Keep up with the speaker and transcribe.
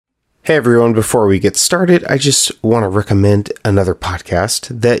Hey everyone, before we get started, I just want to recommend another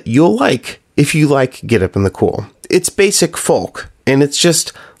podcast that you'll like if you like Get Up in the Cool. It's basic folk, and it's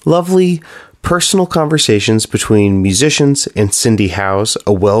just lovely personal conversations between musicians and Cindy Howes,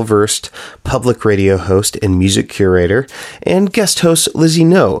 a well-versed public radio host and music curator, and guest host Lizzie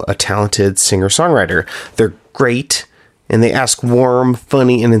No, a talented singer-songwriter. They're great, and they ask warm,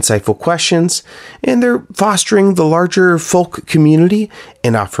 funny, and insightful questions, and they're fostering the larger folk community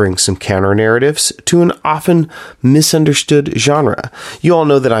and offering some counter-narratives to an often misunderstood genre. You all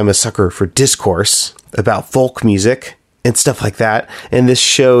know that I'm a sucker for discourse about folk music and stuff like that, and this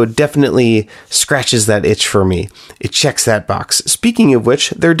show definitely scratches that itch for me. It checks that box. Speaking of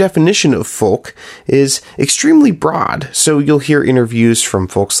which, their definition of folk is extremely broad, so you'll hear interviews from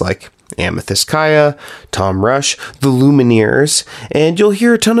folks like Amethyst Kaya, Tom Rush, the Lumineers, and you'll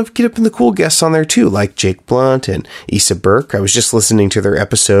hear a ton of Get Up in the Cool guests on there too, like Jake Blunt and Issa Burke. I was just listening to their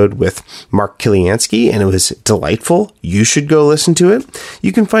episode with Mark Kiliansky, and it was delightful. You should go listen to it.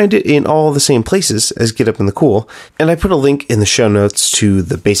 You can find it in all the same places as Get Up in the Cool, and I put a link in the show notes to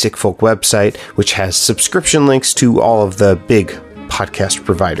the Basic Folk website, which has subscription links to all of the big podcast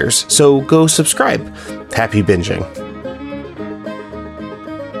providers. So go subscribe. Happy binging.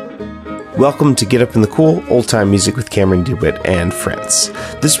 Welcome to Get Up in the Cool, old-time music with Cameron DeWitt and friends.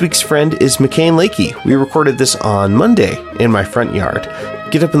 This week's friend is McCain Lakey. We recorded this on Monday in my front yard.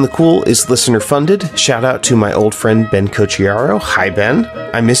 Get Up in the Cool is listener-funded. Shout out to my old friend Ben Cocchiaro. Hi, Ben.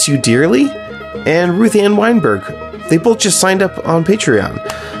 I miss you dearly. And Ruth Ann Weinberg. They both just signed up on Patreon.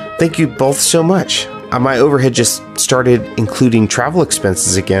 Thank you both so much. My overhead just started including travel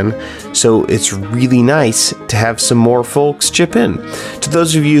expenses again, so it's really nice to have some more folks chip in. To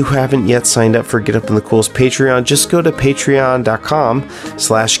those of you who haven't yet signed up for Get Up in the Cool's Patreon, just go to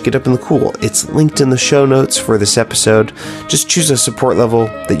patreon.com/getupinthecool. It's linked in the show notes for this episode. Just choose a support level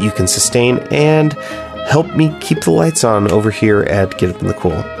that you can sustain and help me keep the lights on over here at Get Up in the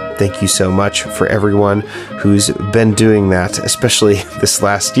Cool. Thank you so much for everyone who's been doing that, especially this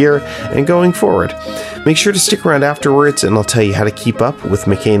last year and going forward. Make sure to stick around afterwards and I'll tell you how to keep up with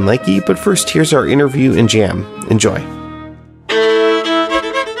McCain Lakey, but first here's our interview and jam. Enjoy.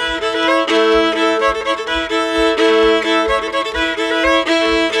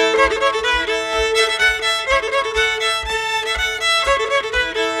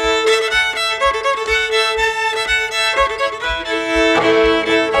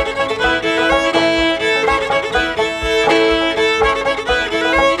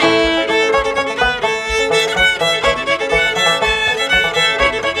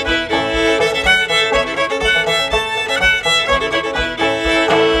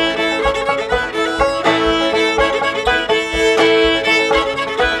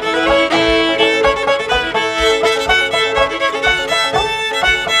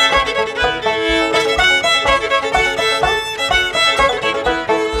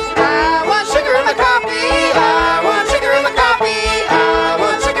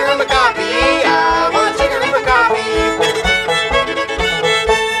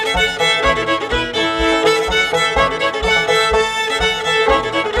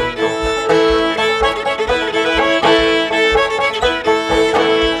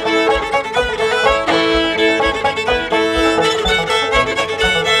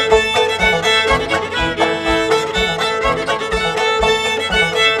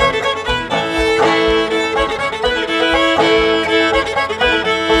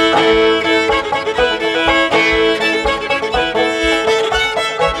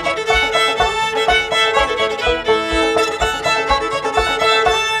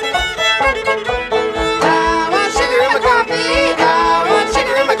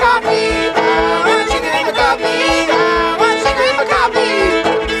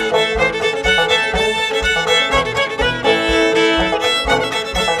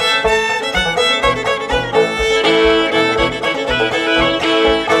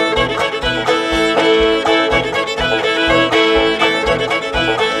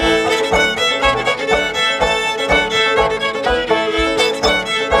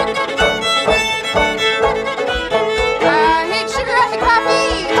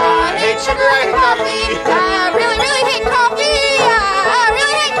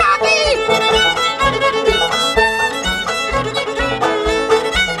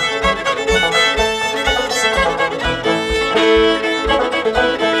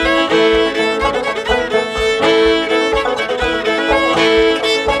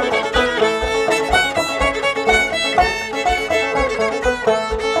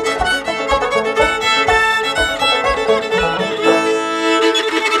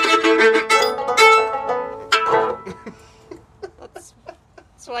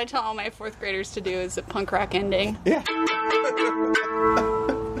 I tell all my 4th graders to do is a punk rock ending. Yeah.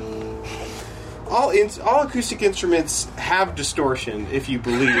 All acoustic instruments have distortion if you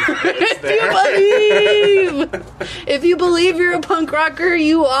believe it's there. If you believe you're a punk rocker,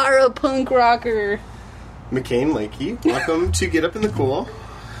 you are a punk rocker. McCain Lakey, welcome to Get Up in the Cool.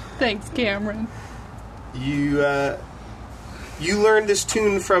 Thanks, Cameron. You learned this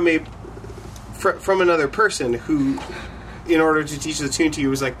tune from another person who, in order to teach the tune to you,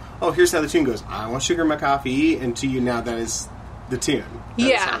 was like, oh, here's how the tune goes. I want sugar in my coffee, and to you now that is the tune.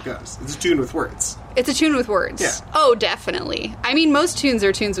 That's how it goes. It's a tune with words. It's a tune with words. Yeah. Oh, definitely. I mean, most tunes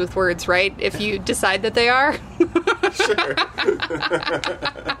are tunes with words, right? If you decide that they are. Sure.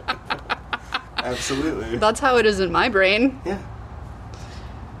 Absolutely. That's how it is in my brain. Yeah.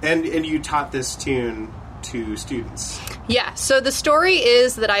 And you taught this tune to students. Yeah, so the story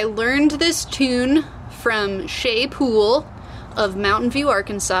is that I learned this tune from Shay Poole of Mountain View,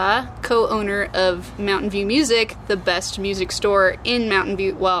 Arkansas, co-owner of Mountain View Music, the best music store in Mountain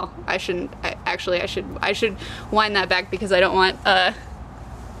View. Well, I should wind that back because I don't want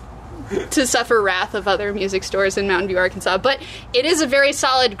to suffer wrath of other music stores in Mountain View, Arkansas. But it is a very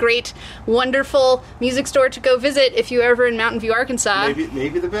solid, great, wonderful music store to go visit if you're ever in Mountain View, Arkansas.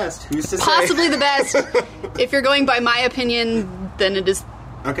 Maybe the best. Who's to say? Possibly the best. If you're going by my opinion, then it is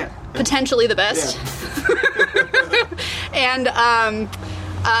potentially the best. Yeah. And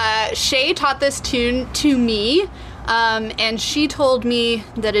Shay taught this tune to me, and she told me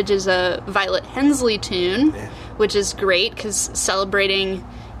that it is a Violet Hensley tune, which is great because celebrating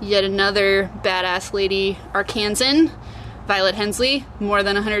yet another badass lady Arkansan. Violet Hensley, more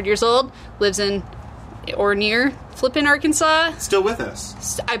than 100 years old, lives in or near Flippin, Arkansas. Still with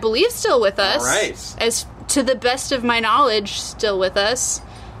us. I believe still with us. All right. As to the best of my knowledge, still with us.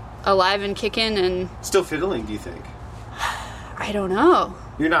 Alive and kicking and... Still fiddling, do you think? I don't know.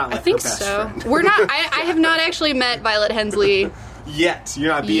 You're not like I think her best so. friend. We're not... I have not actually met Violet Hensley yet. You're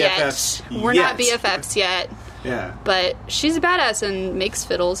not BFFs yet. We're not BFFs yet. Yeah. But she's a badass and makes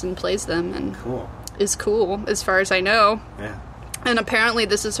fiddles and plays them and is cool, as far as I know. Yeah. And apparently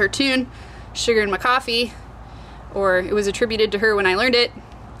this is her tune, Sugar in My Coffee, or it was attributed to her when I learned it.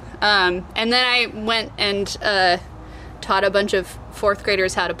 And then I went and taught a bunch of 4th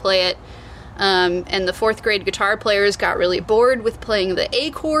graders how to play it. And the 4th grade guitar players got really bored with playing the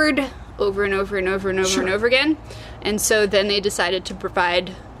A chord over and over and over and over and over again. And so then they decided to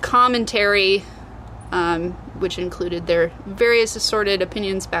provide commentary, which included their various assorted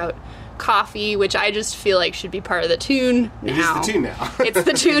opinions about coffee, which I just feel like should be part of the tune now. It is the tune now. It's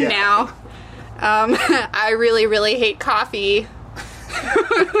the tune now. I really, really hate coffee.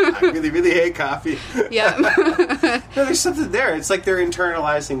 I really, really hate coffee. Yeah. No, there's something there. It's like they're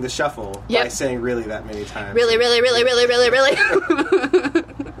internalizing the shuffle by saying really that many times. Really, really, really, really, really, really.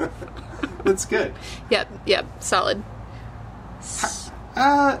 That's good. Yep, solid.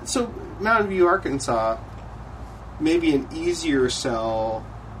 So Mountain View, Arkansas, maybe an easier sell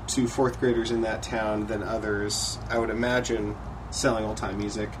to 4th graders in that town than others, I would imagine, selling old-time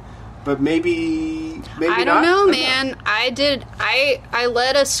music. But maybe I don't know, man. I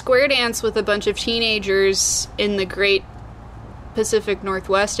led a square dance with a bunch of teenagers in the great Pacific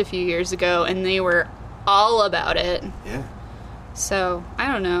Northwest a few years ago, and they were all about it. Yeah. So,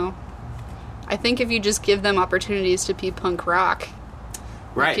 I don't know. I think if you just give them opportunities to be punk rock,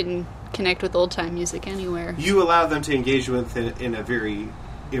 you can connect with old-time music anywhere. You allow them to engage with it in a very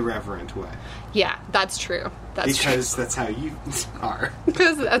irreverent way. Yeah, that's true. Because that's how you are.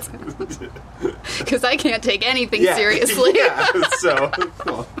 Because I can't take anything seriously. Yeah, so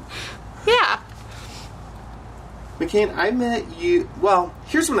cool. Yeah. McCain, I met you... Well,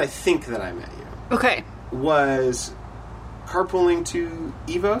 here's when I think that I met you. Okay. Was carpooling to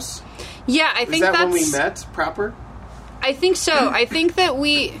Evos? Yeah, I think that's... Is that when we met proper? I think so. I think that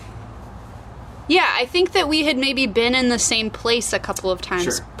we... Yeah, I think that we had maybe been in the same place a couple of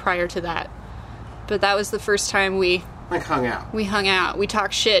times prior to that. But that was the first time we... Like, hung out. We hung out. We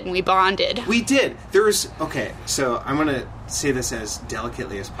talked shit and we bonded. We did. There was... Okay, so I'm going to say this as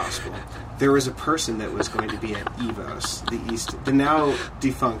delicately as possible. There was a person that was going to be at Evos, the now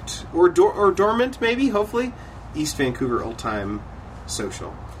defunct, or dormant, maybe, hopefully, East Vancouver Old Time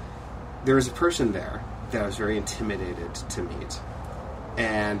Social. There was a person there that I was very intimidated to meet.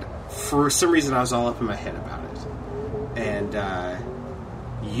 And for some reason, I was all up in my head about it. And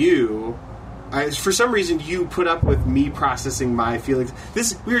for some reason, you put up with me processing my feelings.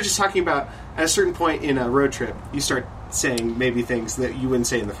 We were just talking about, at a certain point in a road trip, you start saying maybe things that you wouldn't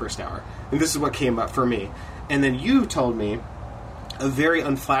say in the first hour. And this is what came up for me. And then you told me a very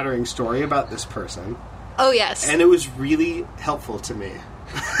unflattering story about this person. Oh, yes. And it was really helpful to me.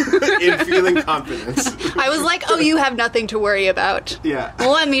 in feeling confidence. I was like, oh, you have nothing to worry about. Yeah.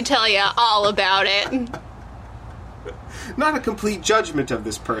 Let me tell you all about it. Not a complete judgment of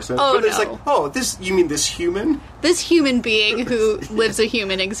this person, Oh, but it's no. like, oh, you mean this human? This human being who lives a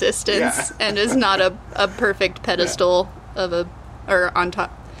human existence Yeah. and is not a perfect pedestal of a... or on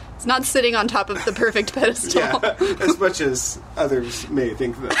top... It's not sitting on top of the perfect pedestal. Yeah, as much as others may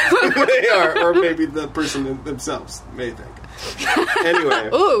think that they are, or maybe the person themselves may think.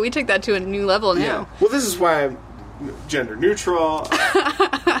 Anyway. Ooh, we took that to a new level now. Yeah. Well, this is why I'm gender neutral.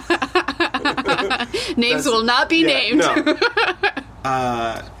 Names will not be named. No.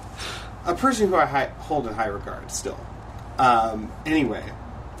 A person who I hold in high regard still. Anyway,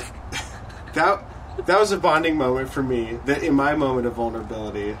 that was a bonding moment for me. That in my moment of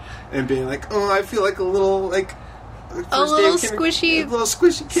vulnerability and being like, oh, I feel like a little like squishy, a little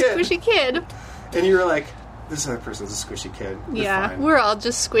squishy kid. Squishy kid. And you were like, this other person's a squishy kid. They're Yeah, fine. we're all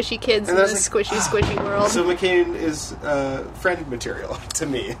just squishy kids And in I this was squishy world. So McCain is friend material to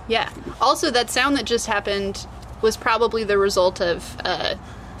me. Yeah. Also, that sound that just happened was probably the result of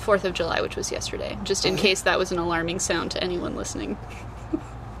 4th of July, which was yesterday. Just in case that was an alarming sound to anyone listening.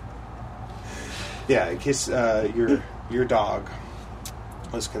 Yeah, in case your dog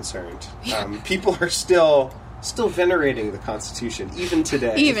was concerned. People are still venerating the Constitution, even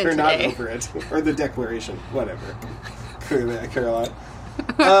today. Even They're today. not over it. Or the Declaration, whatever. Caroline.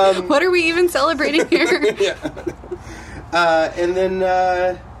 What are we even celebrating here? Yeah.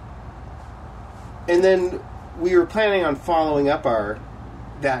 And then we were planning on following up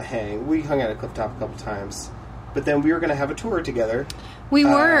that hang. We hung out at Cliff Top a couple times. But then we were going to have a tour together. We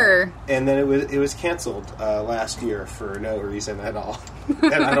were. And then it was canceled last year for no reason at all.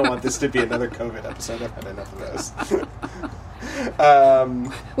 And I don't want this to be another COVID episode. I've had enough of those.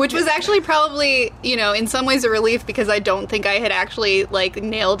 Which was actually probably, in some ways a relief because I don't think I had actually,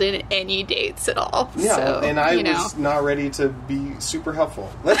 nailed in any dates at all. Yeah, so, and I was not ready to be super helpful.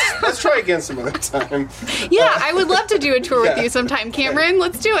 Let's try again some other time. Yeah, I would love to do a tour with you sometime, Cameron.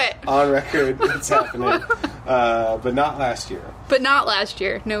 Let's do it. On record, it's happening. But not last year. But not last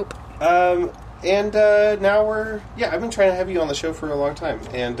year. Nope. And now I've been trying to have you on the show for a long time,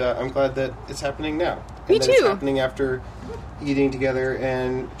 and I'm glad that it's happening now. Me And that too. It's happening after eating together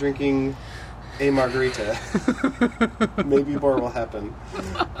and drinking a margarita. Maybe more will happen.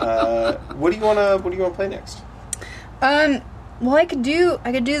 What do you want to play next? Well, I could do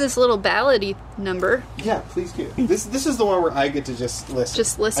this little ballady number. Yeah, please do. This is the one where I get to just listen.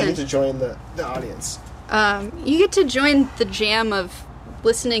 Just listen. I get to join the audience. You get to join the jam of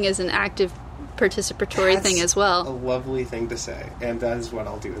listening as an active participatory thing as A well. lovely thing to say, and that is what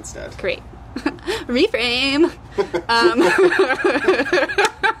I'll do instead. Great. Reframe.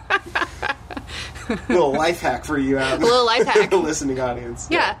 Little life hack for you out. Little life hack. The listening audience.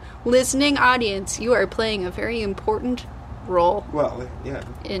 Yeah, listening audience, you are playing a very important role Well, yeah.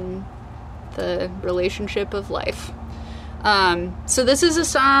 in the relationship of life. So this is a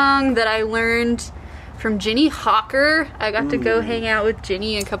song that I learned from Ginny Hawker. I got to go hang out with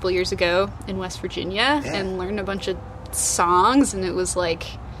Ginny a couple years ago in West Virginia and learn a bunch of songs, and it was like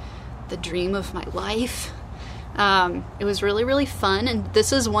the dream of my life. It was really, really fun, and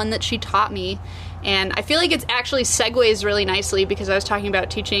this is one that she taught me, and I feel like it actually segues really nicely because I was talking about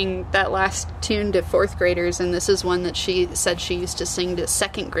teaching that last tune to 4th graders, and this is one that she said she used to sing to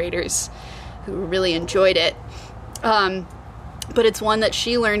 2nd graders who really enjoyed it. But it's one that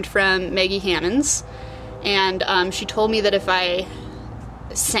she learned from Maggie Hammonds, and she told me that if I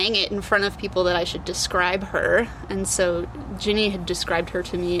sang it in front of people that I should describe her, and so Ginny had described her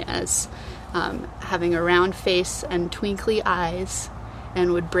to me as having a round face and twinkly eyes,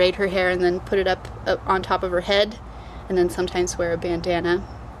 and would braid her hair and then put it up on top of her head, and then sometimes wear a bandana.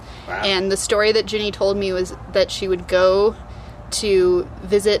 Wow. And the story that Ginny told me was that she would go to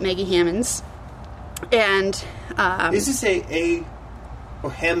visit Maggie Hammonds, and Is this a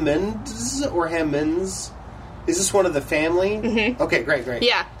Hammonds or Hammonds? Is this one of the family? Mm-hmm. Okay, great.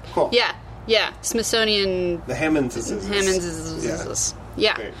 yeah, Cool. yeah, Smithsonian The Hammonds is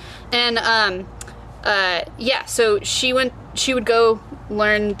yeah. Great. And so she would go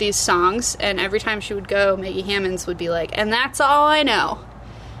learn these songs, and every time she would go, Maggie Hammonds would be like, and that's all I know.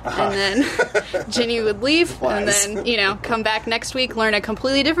 And then Ginny would leave, and then, come back next week, learn a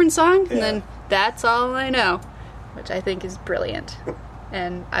completely different song, and then that's all I know, which I think is brilliant.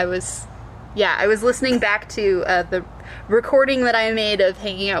 And I was listening back to the recording that I made of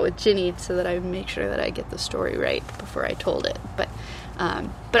hanging out with Ginny so that I would make sure that I get the story right before I told it. But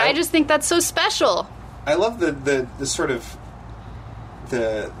I just think that's so special. I love the sort of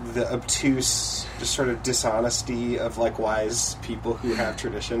the obtuse, just sort of dishonesty of like wise people who have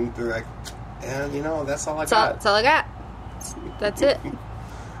tradition. They're like, and that's all I got. That's all I got. That's it.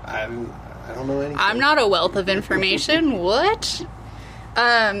 I don't know anything. I'm not a wealth of information. What?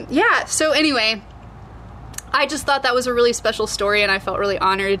 Yeah. So anyway, I just thought that was a really special story, and I felt really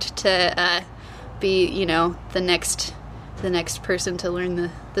honored to be, the next person to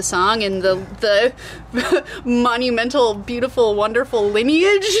learn the song and the monumental, beautiful, wonderful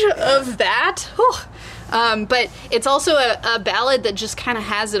lineage of that. But it's also a ballad that just kind of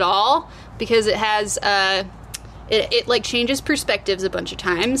has it all, because it has it like changes perspectives a bunch of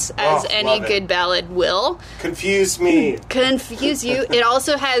times, as any good ballad will. Confuse me. Confuse you. It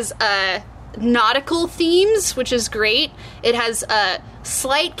also has nautical themes, which is great. It has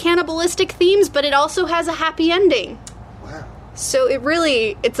slight cannibalistic themes, but it also has a happy ending. Wow. So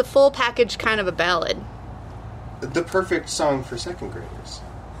it's a full package kind of a ballad. The perfect song for second graders.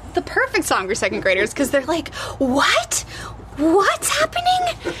 The perfect song for second graders, because they're like, what? What's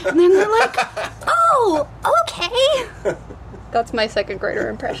happening? And then they're like, oh, okay. That's my second grader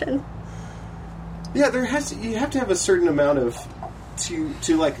impression. Yeah, you have to have a certain amount of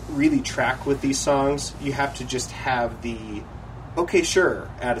to like really track with these songs. You have to just have the okay, sure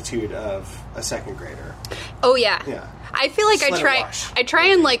attitude of a second grader. Oh yeah. Yeah. I feel like I try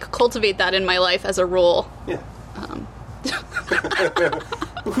and like cultivate that in my life as a rule. Yeah.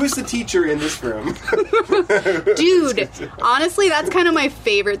 Who's the teacher in this room? Dude, honestly, that's kind of my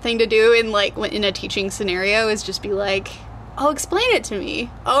favorite thing to do in a teaching scenario, is just be like, oh, explain it to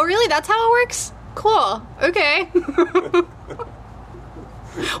me. Oh, really? That's how it works? Cool. Okay.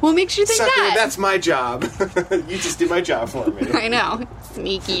 What makes you think Sucker, that? that's my job. You just did my job for me. I know.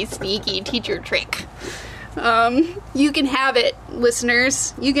 Sneaky teacher trick. You can have it,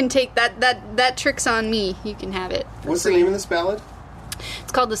 listeners. You can take that trick's on me. You can have it. What's the name of this ballad?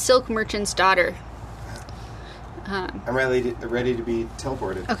 It's called The Silk Merchant's Daughter. I'm ready to be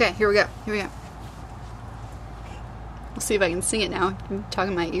teleported. Okay, here we go. We'll see if I can sing it now. I'm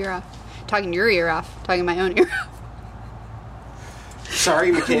talking my ear off. Talking your ear off. Talking my own ear off.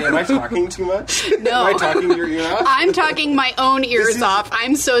 Sorry, McKay, am I talking too much? No. Am I talking your ear off? I'm talking my own ears off.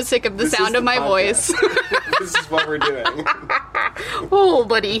 I'm so sick of the sound of my voice. This is what we're doing. Oh,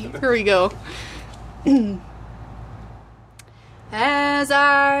 buddy. Here we go. As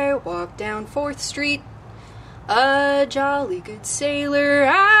I walk down 4th Street, a jolly good sailor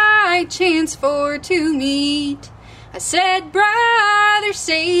I chance for to meet. I said, brother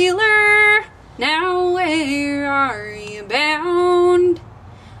sailor, now where are you bound?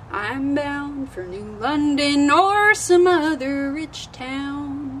 I'm bound for New London or some other rich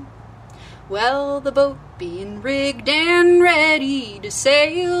town. Well, the boat being rigged and ready to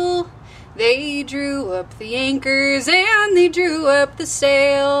sail, they drew up the anchors and they drew up the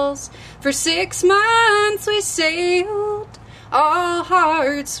sails. For 6 months we sailed, all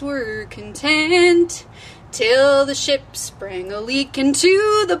hearts were content, till the ship sprang a leak and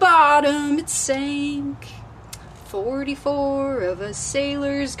to the bottom it sank. 44 of us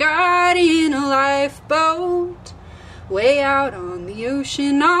sailors got in a lifeboat, way out on the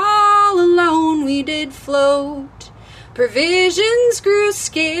ocean, all alone we did float. Provisions grew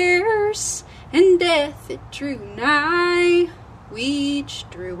scarce, and death it drew nigh. We each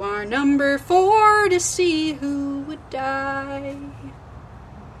drew our number for to see who would die.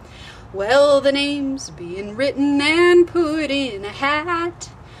 Well, the names being written and put in a hat,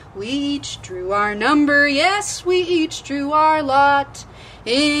 we each drew our number, yes, we each drew our lot.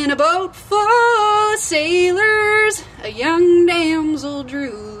 In a boat full of sailors, a young damsel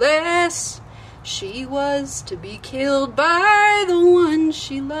drew less. She was to be killed by the one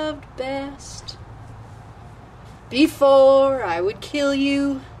she loved best. Before I would kill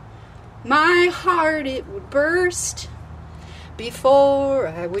you, my heart it would burst. Before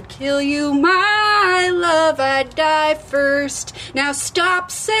I would kill you, my love, I'd die first. Now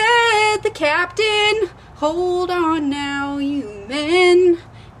stop, said the captain. Hold on now, you men.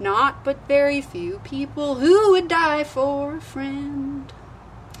 Not but very few people who would die for a friend.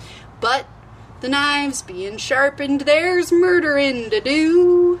 But the knives being sharpened, there's murdering to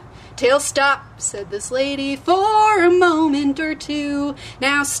do. Till stop, said this lady, for a moment or two.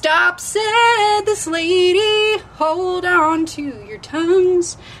 Now stop, said this lady, hold on to your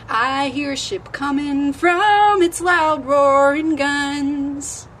tongues. I hear a ship coming from its loud roaring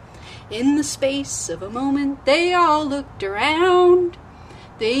guns. In the space of a moment, they all looked around.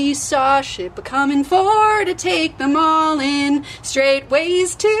 They saw a ship a-comin' for to take them all in,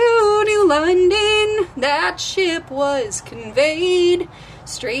 straightways to New London. That ship was conveyed,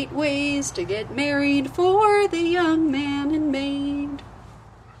 straightways to get married for the young man and maid.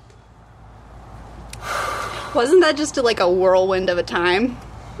 Wasn't that just like a whirlwind of a time?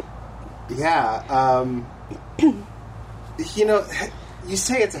 Yeah. You know, you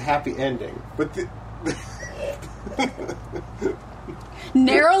say it's a happy ending, but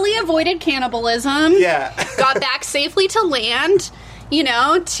narrowly avoided cannibalism. Yeah. Got back safely to land. You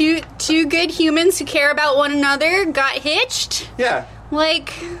know, two good humans who care about one another got hitched. Yeah. Like,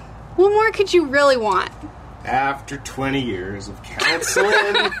 what more could you really want? After 20 years of counseling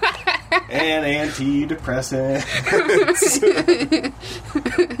and antidepressants.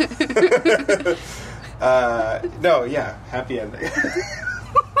 No, yeah, happy ending.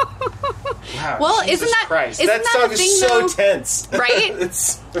 Wow, well, Jesus isn't that Christ. isn't that song a thing, is so though? tense, Right?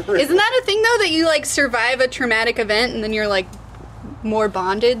 Really... Isn't that a thing though, that you like survive a traumatic event and then you're like more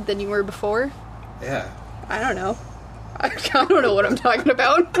bonded than you were before? Yeah. I don't know. I don't know what I'm talking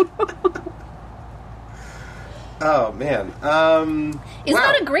about. Oh man, Isn't wow.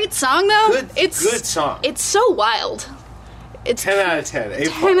 that a great song though? Good song. It's so wild. It's 10 out of 10. A+.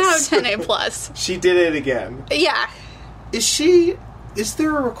 10 out of 10 A+. She did it again. Yeah. Is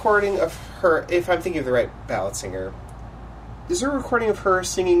there a recording of her, if I'm thinking of the right ballad singer, is there a recording of her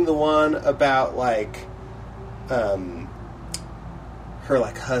singing the one about, like, her,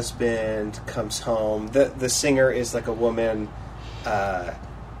 like, husband comes home? The singer is, like, a woman,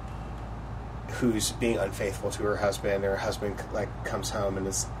 who's being unfaithful to her husband, and her husband, like, comes home and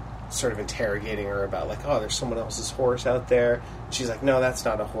is sort of interrogating her about, like, oh, there's someone else's horse out there. She's like, no, that's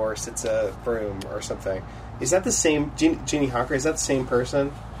not a horse, it's a broom or something. Is that the same, Ginny Hawker, is that the same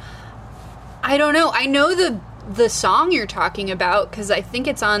person? I don't know. I know the song you're talking about, because I think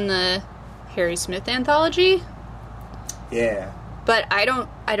it's on the Harry Smith anthology. Yeah. But I don't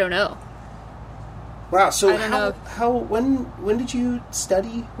know. Wow, so I don't know. When did you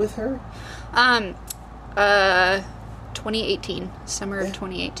study with her? 2018. Summer of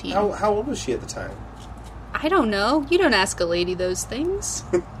 2018. How old was she at the time? I don't know. You don't ask a lady those things.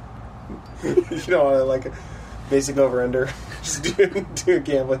 You know, like a basic over-under. Just doing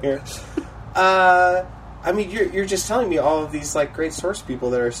gambling here. I mean, you're just telling me all of these, like, great source people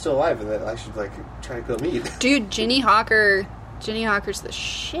that are still alive and that I should, like, try to go meet. Dude, Ginny Hawker's the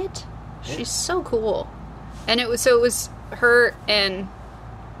shit. Yeah. She's so cool. And it was her and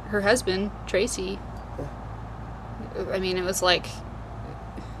her husband, Tracy. I mean, it was like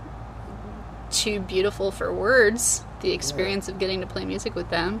too beautiful for words, the experience of getting to play music with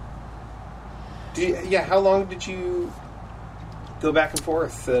them. How long did you go back and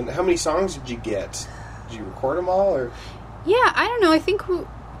forth? And how many songs did you get? Did you record them all? Or? Yeah, I don't know. I think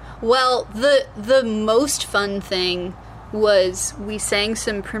the most fun thing was we sang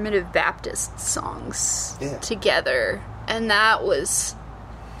some Primitive Baptist songs together. And that was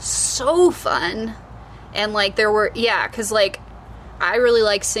so fun. And, like, there were, because, like, I really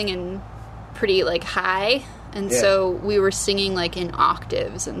like singing pretty, like, high. And so we were singing, like, in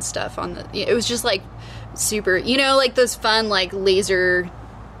octaves and stuff on it was just, like, super, you know, like, those fun, like, laser,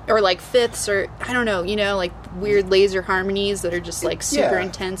 or, like, fifths, or, I don't know, you know, like, weird laser harmonies that are just, like, super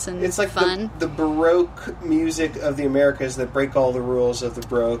intense and it's like fun. The Baroque music of the Americas that break all the rules of the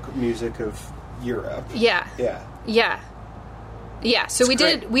Baroque music of Europe. Yeah. Yeah. Yeah. Yeah, so we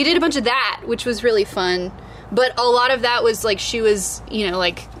did a bunch of that, which was really fun. But a lot of that was, like, she was, you know,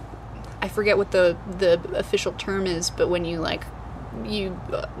 like, I forget what the official term is, but when you, like, you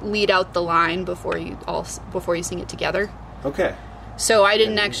lead out the line before you sing it together. Okay. So I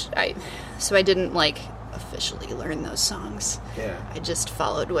didn't I didn't, like, officially learn those songs. Yeah. I just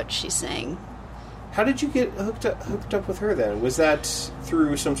followed what she sang. How did you get hooked up with her then? Was that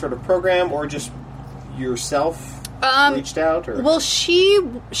through some sort of program or just yourself? Reached out, or? Well, she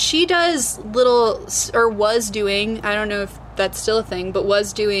does little, or was doing, I don't know if that's still a thing, but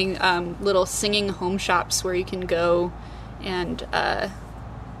was doing little singing home shops where you can go and and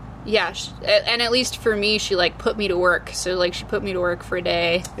at least for me, she, like, put me to work. So, like, she put me to work for a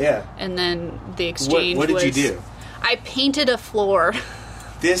day. Yeah. And then the exchange What did you do? I painted a floor.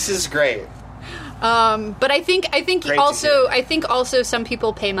 This is great. But I think also some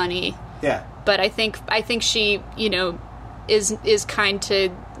people pay money. Yeah. But I think she, you know, is kind to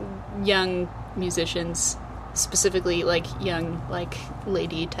young musicians, specifically, like, young, like,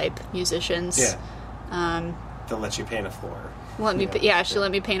 lady type musicians. Yeah. They'll let you paint a floor. She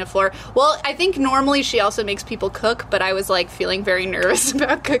let me paint a floor. Well, I think normally she also makes people cook, but I was, like, feeling very nervous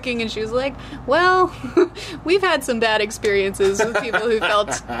about cooking, and she was like, well, we've had some bad experiences with people who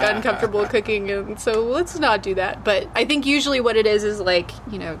felt uncomfortable cooking, and so let's not do that. But I think usually what it is, like,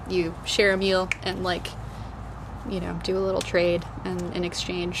 you know, you share a meal and, like, you know, do a little trade, and in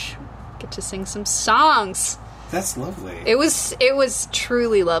exchange get to sing some songs. That's lovely. It was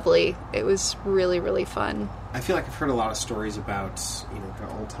truly lovely. It was really, really fun. I feel like I've heard a lot of stories about, kind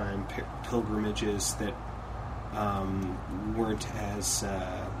of old-time pilgrimages that weren't as...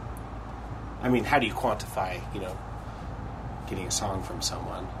 how do you quantify, getting a song from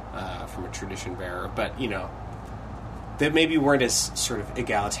someone, from a tradition bearer? But, that maybe weren't as sort of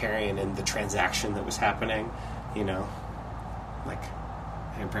egalitarian in the transaction that was happening, Like,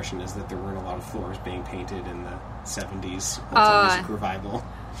 my impression is that there weren't a lot of floors being painted in the 70s old-time music revival.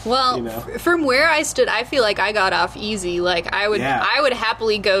 Well, from where I stood, I feel like I got off easy. Like, I would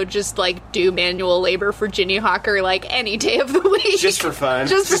happily go just, like, do manual labor for Ginny Hawker, like, any day of the week. Just for fun.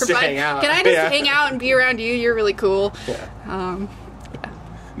 Just for fun. Hang out. Can I just hang out and be around you? You're really cool. Yeah.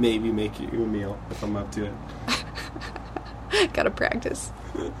 Maybe make you a meal if I'm up to it. Gotta practice.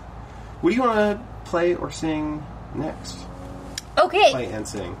 What do you want to play or sing next? Okay. Play and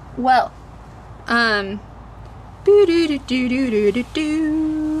sing. Well,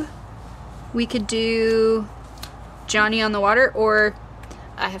 we could do Johnny on the Water or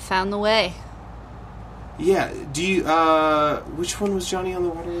I Have Found the Way. Yeah, do you, which one was Johnny on the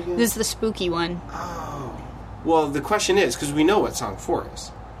Water again? This is the spooky one. Oh. Well, the question is, because we know what song 4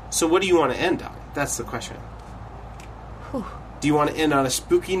 is. So what do you want to end on? That's the question. Whew. Do you want to end on a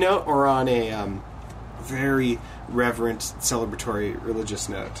spooky note or on a very reverent, celebratory, religious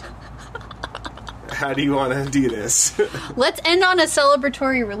note? How do you want to do this? Let's end on a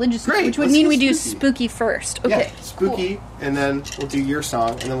celebratory religious note, which would mean we do spooky first. Okay. Yeah, spooky, cool. And then we'll do your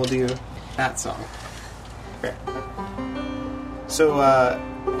song, and then we'll do that song. Okay. So,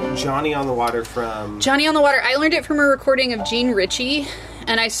 Johnny on the Water from... Johnny on the Water. I learned it from a recording of Jean Ritchie,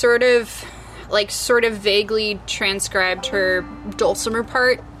 and I sort of vaguely transcribed her dulcimer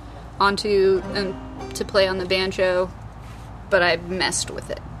part onto to play on the banjo, but I messed with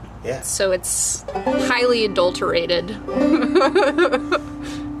it. Yeah. So it's highly adulterated.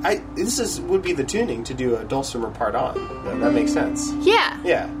 This would be the tuning to do a dulcimer part on. That makes sense. Yeah.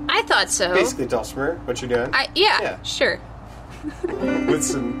 Yeah. I thought so. Basically dulcimer, what you're doing. Yeah. Sure. With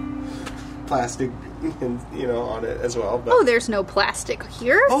some plastic, on it as well. But. Oh, there's no plastic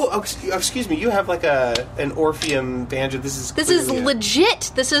here. Oh, excuse me. You have like an Orpheum banjo. This is legit.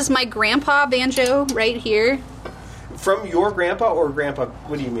 This is my grandpa banjo right here. From your grandpa or grandpa?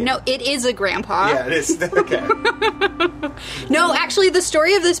 What do you mean? No, it is a grandpa. Yeah, it is. Okay. No, actually, the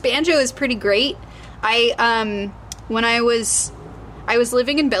story of this banjo is pretty great. When I was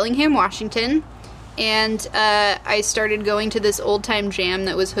living in Bellingham, Washington, and I started going to this old time jam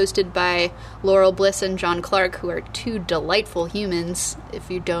that was hosted by Laurel Bliss and John Clark, who are two delightful humans. If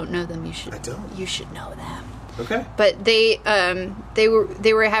you don't know them, you should know them. Okay. But they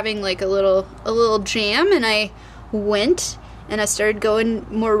were having like a little jam, and I went and I started going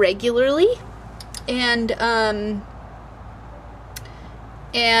more regularly, and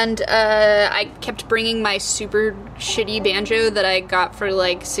I kept bringing my super shitty banjo that I got for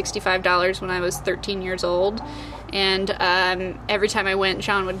like $65 when I was 13 years old, and every time I went,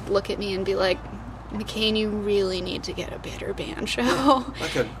 John would look at me and be like, McCain, you really need to get a better banjo.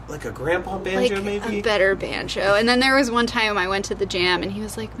 Like a grandpa banjo, like maybe? A better banjo. And then there was one time I went to the jam and he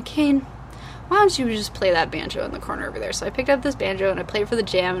was like, McCain, why don't you just play that banjo in the corner over there? So I picked up this banjo and I played for the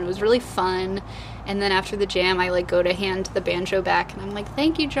jam, and it was really fun. And then after the jam, I like go to hand the banjo back, and I'm like,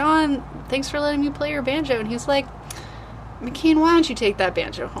 thank you, John. Thanks for letting me play your banjo. And he's like, McCain, why don't you take that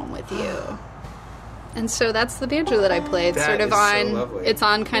banjo home with you? And so that's the banjo that I play. It's sort of on, so lovely. It's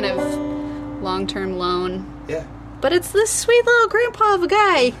on kind of long-term loan. Yeah. But it's this sweet little grandpa of a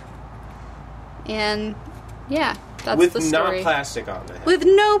guy. And yeah. That's with the story. Not plastic on it. With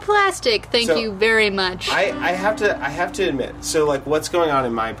no plastic. Thank you very much. I have to admit, so like what's going on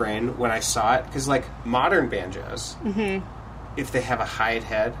in my brain when I saw it, because like modern banjos, if they have a hide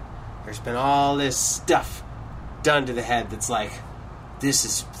head, there's been all this stuff done to the head that's like, this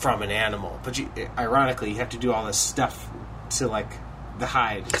is from an animal. But ironically, you have to do all this stuff to like the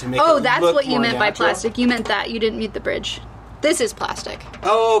hide to make it look that's what you meant natural. by plastic. You meant that. You didn't meet the bridge. This is plastic.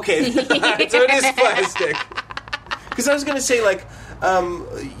 Oh, okay. So it is plastic. Because I was going to say, like,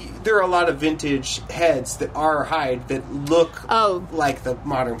 there are a lot of vintage heads that are hide that look like the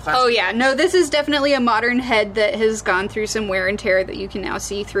modern plastic. Oh, yeah. No, this is definitely a modern head that has gone through some wear and tear that you can now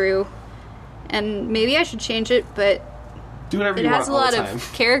see through. And maybe I should change it, but do whatever it you has want a lot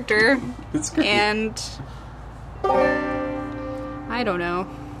of character. It's great. And I don't know.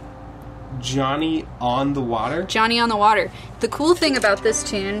 Johnny on the Water? Johnny on the Water. The cool thing about this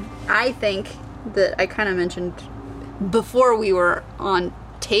tune, I think, that I kind of mentioned before we were on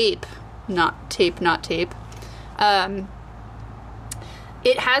tape, not tape, it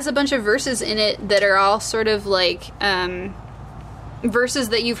has a bunch of verses in it that are all sort of like verses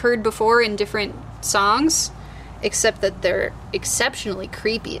that you've heard before in different songs, except that they're exceptionally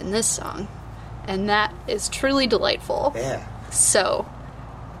creepy in this song. And that is truly delightful. Yeah. So,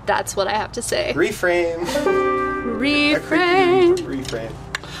 that's what I have to say. Reframe. Reframe.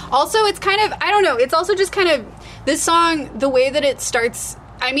 Also, it's kind of, I don't know, it's also just kind of, this song, the way that it starts,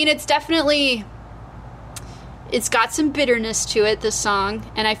 I mean, it's definitely, it's got some bitterness to it, this song,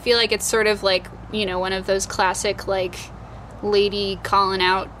 and I feel like it's sort of like, you know, one of those classic, like, lady calling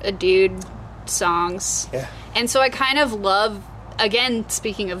out a dude songs. Yeah. And so I kind of love, again,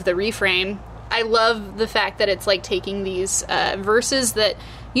 speaking of the reframe, I love the fact that it's, like, taking these verses that,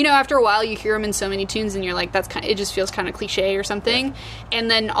 you know, after a while you hear them in so many tunes and you're like, that's kind of, it just feels kind of cliche or something. Yeah.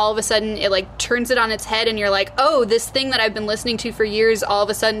 And then all of a sudden it, like, turns it on its head and you're like, oh, this thing that I've been listening to for years all of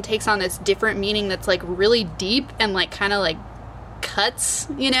a sudden takes on this different meaning that's, like, really deep and, like, kind of, like, cuts,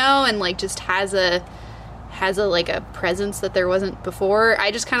 you know, and, like, just has a like, a presence that there wasn't before.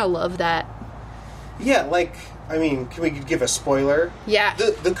 I just kind of love that. Yeah, like, I mean, can we give a spoiler? Yeah.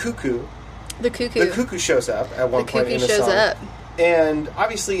 The cuckoo. The cuckoo shows up at one point in the song. The cuckoo shows up. And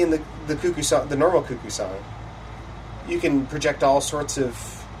obviously in the cuckoo song, the normal cuckoo song, you can project all sorts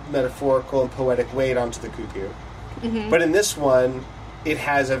of metaphorical and poetic weight onto the cuckoo. Mm-hmm. But in this one, it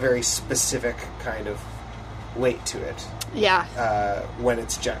has a very specific kind of weight to it. Yeah. When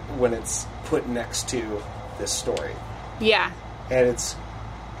it's put next to this story. Yeah. And it's,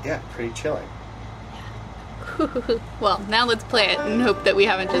 yeah, pretty chilling. Well, now let's play it and hope that we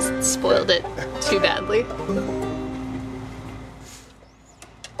haven't just spoiled it too badly.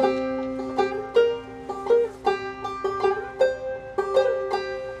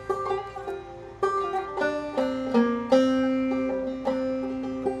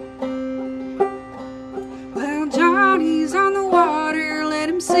 Well, Johnny's on the water, let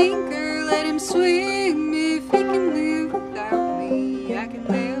him sink or let him swim. If he can live without me, I can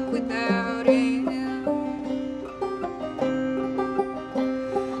live without him.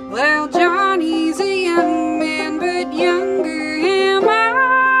 Well, Johnny's a young man, but younger am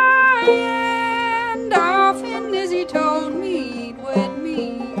I. And often as he told me he'd wed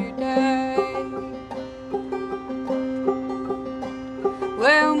me or die.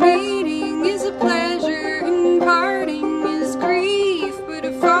 Well, meeting is a pleasure and parting is grief, but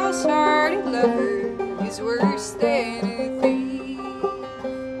a false-hearted lover is worse than a thief.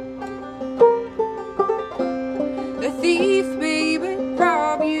 A thief may but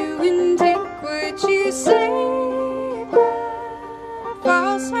rob you and take what you say, but a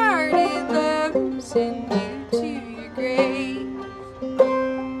false-hearted lover send you to your grave.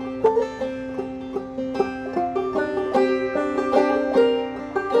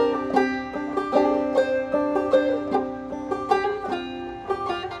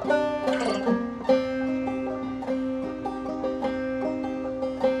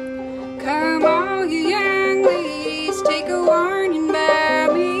 Come all you young ladies, take a warning by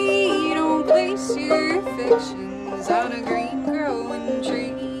me. Don't place your affections on a green growing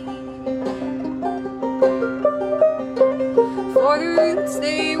tree. For the roots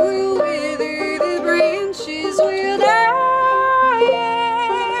they will wither, the branches will die.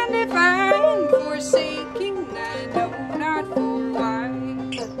 And if I am forsaken, I know not for why.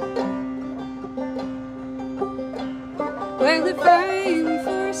 Well, if I am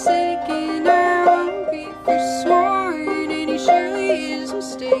forsaken, I won't be forsworn, and he surely is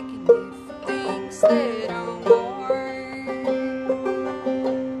mistaken if he thinks that I'm born.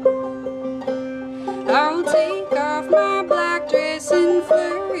 I'll take off my black dress and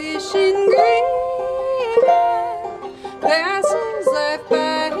flourish in green, and pass his life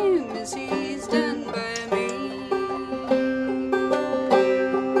by him as he's done by me.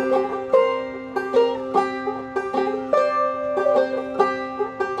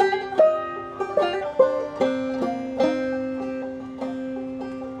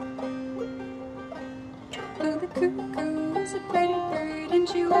 Well, the cuckoo is a pretty bird, and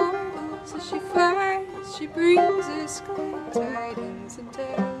she warbles as she flies. She brings us glad tidings and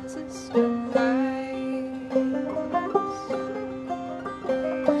tells us no lies.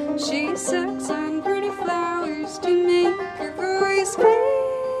 She sucks on pretty flowers to make her voice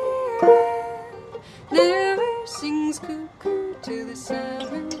clear, and never sings cuckoo till the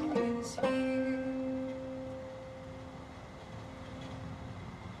summer is here.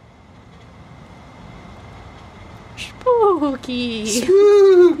 Spooky.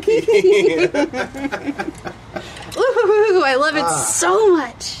 Ooh, I love it so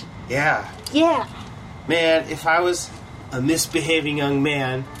much. Yeah. Yeah. Man, if I was a misbehaving young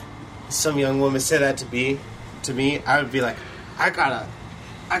man, some young woman said that to me, I would be like, I gotta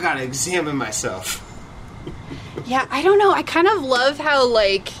examine myself. Yeah, I don't know. I kind of love how,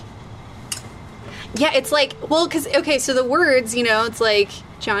 like, Yeah, it's like, well, because, okay, so the words, you know, it's like,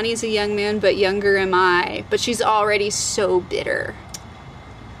 Johnny's a young man, but younger am I. But she's already so bitter.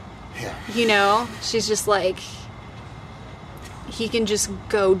 Yeah. You know? She's just like, he can just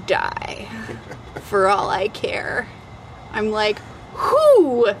go die for all I care. I'm like,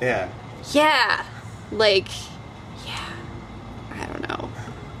 whoo! Yeah. Yeah. Like, yeah. I don't know.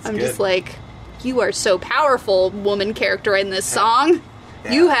 I'm good. just like, you are so powerful, woman character in this song.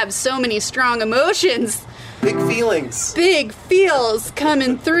 Yeah. You have so many strong emotions. Big feelings. Big feels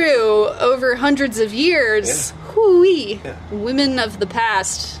coming through over hundreds of years. Yeah. Hoo-wee. Yeah. Women of the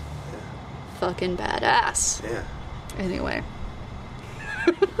past. Fucking badass. Yeah. Anyway.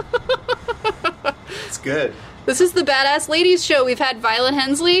 It's good. This is the Badass Ladies Show. We've had Violet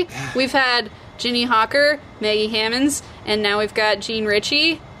Hensley, we've had Ginny Hawker, Maggie Hammonds, and now we've got Jean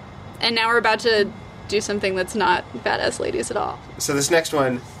Ritchie. And now we're about to do something that's not Badass Ladies at all. So this next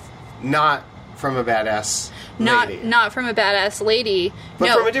one, not from a badass lady. Not from a badass lady. But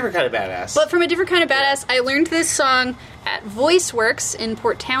no. from a different kind of badass. But from a different kind of badass. I learned this song at VoiceWorks in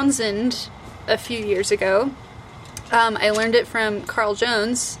Port Townsend a few years ago. I learned it from Carl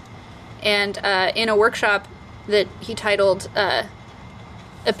Jones, and in a workshop that he titled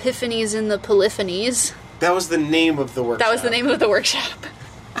Epiphanies in the Polyphonies. That was the name of the workshop. That was the name of the workshop.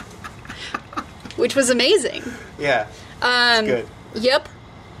 Which was amazing. Yeah. It's good. Yep.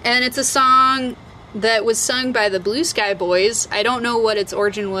 And it's a song that was sung by the Blue Sky Boys. I don't know what its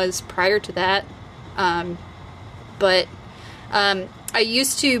origin was prior to that. But I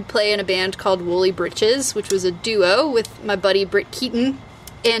used to play in a band called Woolly Britches, which was a duo with my buddy Britt Keaton.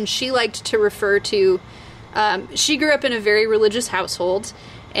 And she liked to refer to... she grew up in a very religious household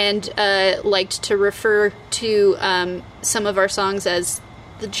and liked to refer to some of our songs as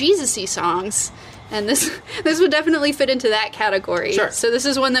the Jesus-y songs. And this would definitely fit into that category. Sure. So this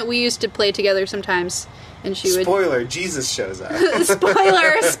is one that we used to play together sometimes. And she would... Spoiler, Jesus shows up.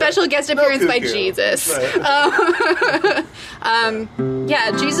 Spoiler, special guest appearance by cuckoo. Jesus. Right.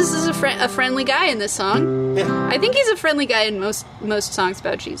 Yeah, Jesus is a friendly guy in this song. Yeah. I think he's a friendly guy in most songs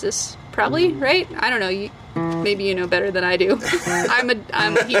about Jesus. Probably, right? I don't know. Maybe you know better than I do. I'm a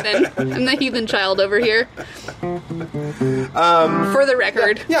heathen. I'm the heathen child over here. For the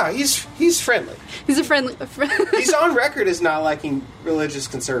record. Yeah, he's friendly. He's a friendly... He's on record as not liking religious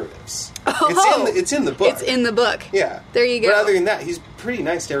conservatives. Oh. It's in the book. It's in the book. Yeah. There you go. But other than that, he's pretty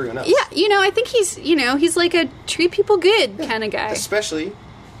nice to everyone else. Yeah, I think he's like a treat people good kind of guy. Especially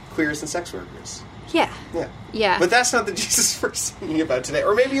queers and sex workers. Yeah. Yeah. Yeah. But that's not the Jesus we're singing about today.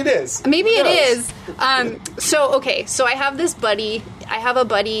 Or maybe it is. Maybe Who it knows? is. So I have this buddy. I have a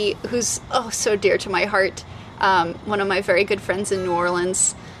buddy who's, so dear to my heart. One of my very good friends in New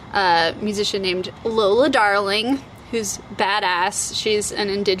Orleans, a musician named Lola Darling, who's badass. She's an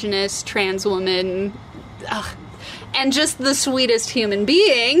indigenous trans woman. And just the sweetest human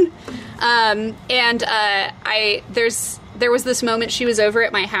being. There was this moment she was over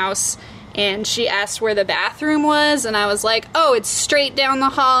at my house, and she asked where the bathroom was, and I was like, oh, it's straight down the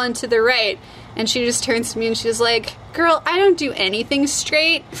hall and to the right. And she just turns to me and she's like, girl, I don't do anything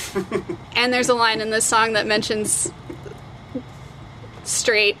straight. And there's a line in this song that mentions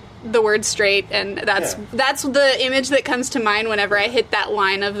straight, the word straight, and that's the image that comes to mind whenever I hit that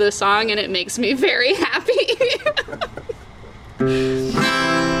line of the song, and it makes me very happy.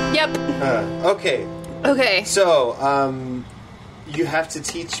 Yep. Okay. Okay. So, you have to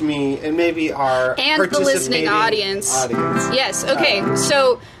teach me, and maybe our And the listening audience. Yes, okay.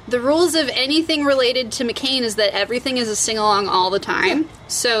 So the rules of anything related to McCain is that everything is a sing-along all the time.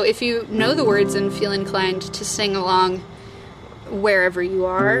 So if you know the words and feel inclined to sing along wherever you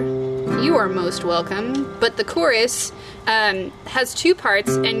are most welcome. But the chorus has two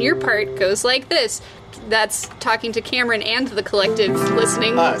parts, and your part goes like this. That's talking to Cameron and the collective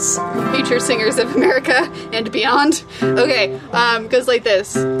listening Us. Future Singers of America and beyond. Okay, goes like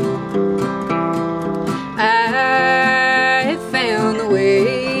this. I found the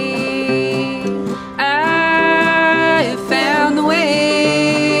way. I found the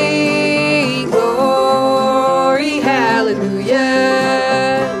way. Glory, hallelujah.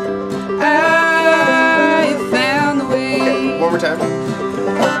 I found the way. Okay, one more time.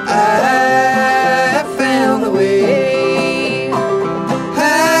 I found the way. I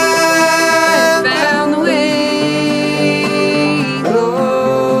found the way.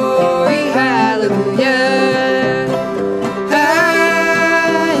 Glory, hallelujah.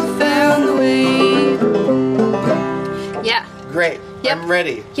 I found the way. Yeah. Great. Yep. I'm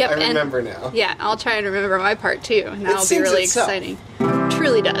ready. Yep. I remember now. Yeah, I'll try and remember my part too, and that'll be sings really itself. exciting.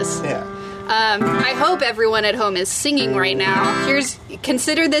 Truly does. Yeah. I hope everyone at home is singing right now.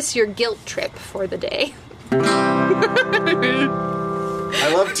 Consider this your guilt trip for the day.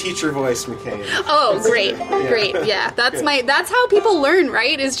 I love teacher voice, McCain. Oh, great. Yeah, that's Good. that's how people learn,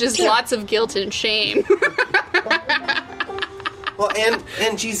 right? Is just lots of guilt and shame. Well,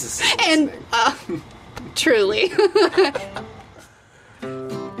 and Jesus is And listening. truly.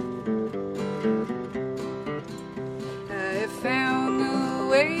 I found the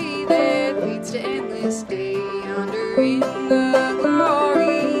way that leads to endless day under in the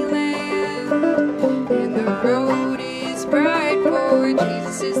glory land. And the road is bright for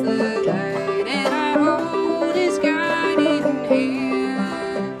Jesus is the light, and I hold his guiding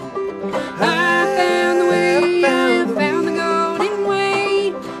hand. I found the way, I found the golden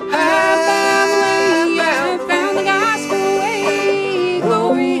way. I found the way, I found the gospel way.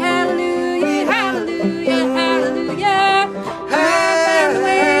 Glory, hallelujah, hallelujah, hallelujah. I found the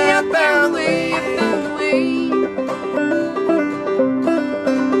way, I found the way, I found the way.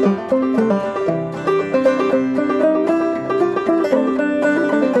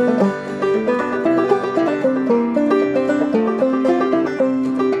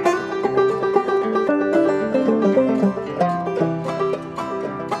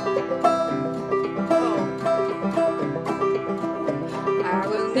 I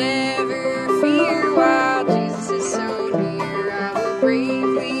will never fear while Jesus is so near. I will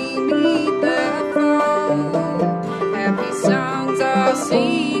bravely meet the foe. Happy songs I'll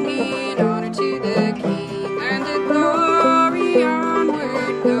sing in honor to the King, and to glory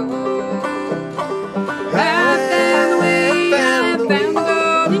onward go. I found the way, I found the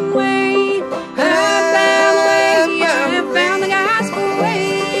golden way. I found the way, I found the gospel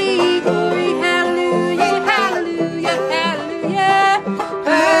way. Glory, hallelujah, hallelujah, hallelujah. I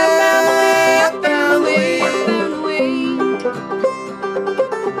found the way, I found the way, I found the way.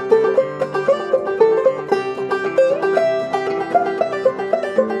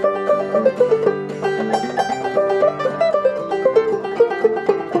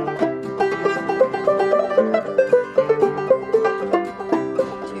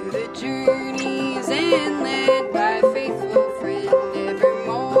 To the journey's end led by a faithful friend,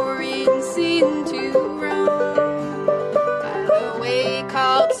 evermore in sin to roam. By the way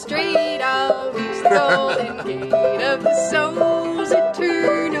called straight, I'll reach the golden gate of the soul's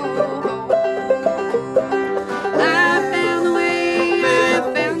eternal home. I found the way, I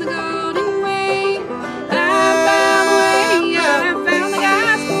found the golden way. I found the way, I found the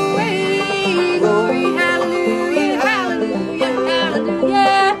gospel way. Glory, hallelujah, hallelujah,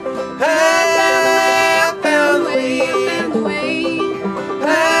 hallelujah. I found the way, I found the way, I found the way. I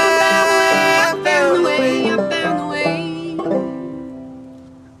found the way, I found the way.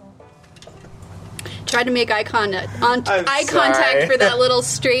 Tried to make eye I'm contact sorry. for that little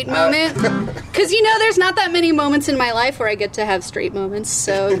straight moment. Because, there's not that many moments in my life where I get to have straight moments.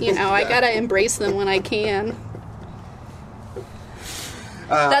 So, I gotta embrace them when I can.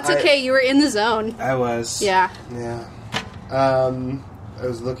 That's okay. You were in the zone. I was. Yeah. Yeah. I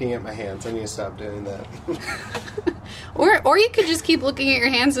was looking at my hands. I need to stop doing that. Or you could just keep looking at your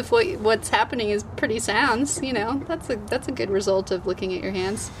hands if what's happening is pretty sounds. That's a good result of looking at your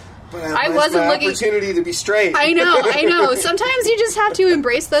hands. But I missed wasn't my looking- opportunity to be straight. I know. Sometimes you just have to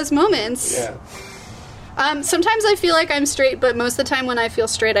embrace those moments. Yeah. Sometimes I feel like I'm straight, but most of the time when I feel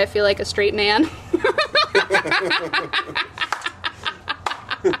straight, I feel like a straight man.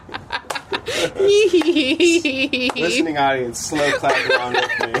 Listening audience, slow clap along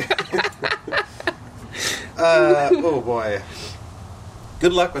with me. Oh boy.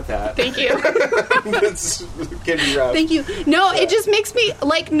 Good luck with that. Thank you. It's can be rough. Thank you. No, it just makes me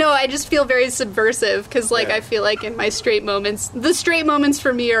I just feel very subversive because Yeah. I feel like in my straight moments, the straight moments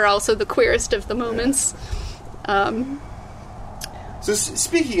for me are also the queerest of the moments. So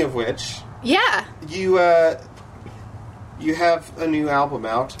speaking of which, Yeah. you have a new album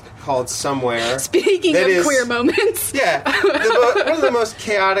out called Somewhere. Speaking That of is- queer moments. Yeah, one of the most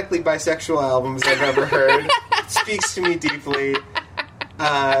chaotically bisexual albums I've ever heard. It speaks to me deeply.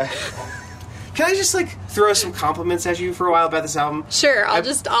 Can I just throw some compliments at you for a while about this album? Sure, I'll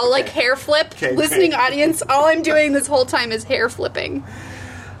hair flip. Okay, Listening great. audience, all I'm doing this whole time is hair flipping.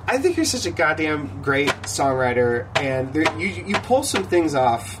 I think you're such a goddamn great songwriter, and you pull some things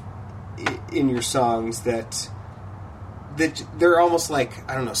off in your songs that they're almost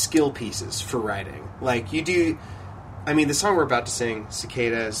skill pieces for writing. Like you do. I mean, the song we're about to sing,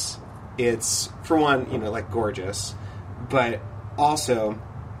 Cicadas, it's for one, gorgeous, but also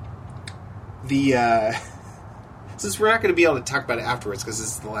the since we're not going to be able to talk about it afterwards because this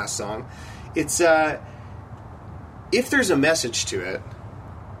is the last song. It's if there's a message to it,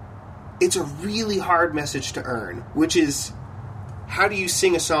 it's a really hard message to earn, which is, how do you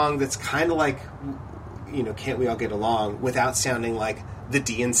sing a song that's kind of like, you know, Can't We All Get Along, without sounding like the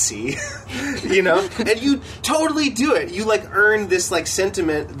DNC, you know? And you totally do it. You, like, earn this, like,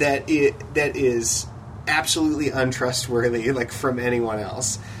 sentiment that is absolutely untrustworthy, like, from anyone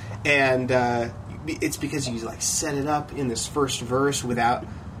else. And it's because you, like, set it up in this first verse without...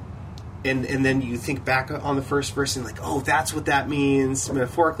 And then you think back on the first verse and, like, oh, that's what that means,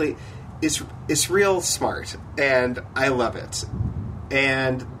 metaphorically. It's real smart, and I love it.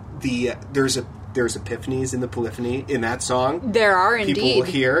 And there's epiphanies in the polyphony in that song. There are indeed. People will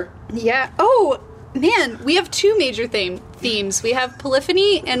hear. Yeah. Oh man, we have two major themes. We have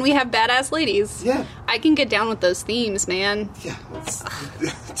polyphony and we have badass ladies. Yeah. I can get down with those themes, man. Yeah.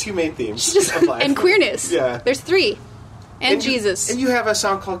 It's two main themes of life. And queerness. Yeah. There's three. And Jesus. And you have a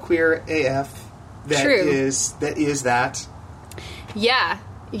song called Queer AF that True. is that. Yeah.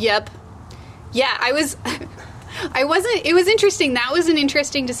 Yep. Yeah, I wasn't... It was interesting. That was an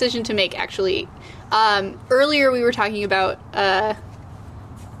interesting decision to make, actually. Earlier we were talking about,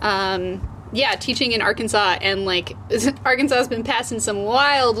 teaching in Arkansas, and, like, Arkansas has been passing some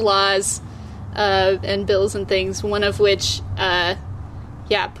wild laws, and bills and things, one of which,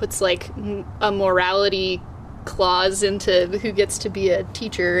 puts, like, a morality clause into who gets to be a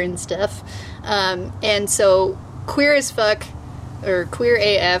teacher and stuff. And so, queer as fuck, or queer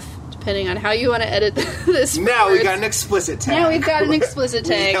AF, depending on how you want to edit this. Now we got an explicit tag. Now we've got an explicit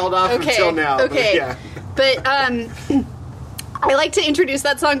tag. We held off until now. Okay. But, I like to introduce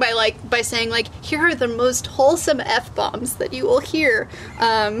that song by saying, like, here are the most wholesome F-bombs that you will hear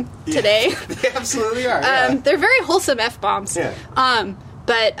today. They absolutely are. Yeah. They're very wholesome F-bombs. Yeah.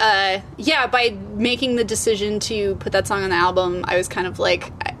 By making the decision to put that song on the album, I was kind of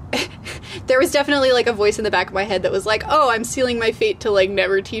like... there was definitely, like, a voice in the back of my head that was like, oh, I'm sealing my fate to, like,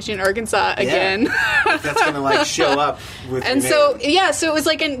 never teach in Arkansas again. Yeah. That's gonna, like, show up with And your so, name. yeah, so it was,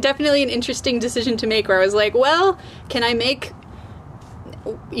 like, definitely an interesting decision to make, where I was like, well, can I make...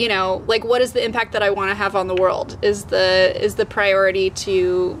 You know, like, what is the impact that I want to have on the world? Is the priority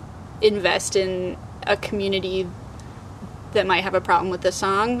to invest in a community that might have a problem with the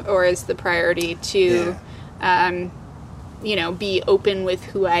song, or is the priority to, be open with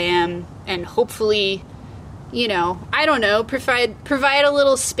who I am, and hopefully, you know, I don't know, provide a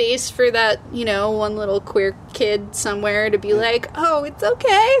little space for that, you know, one little queer kid somewhere to be like, oh, it's okay,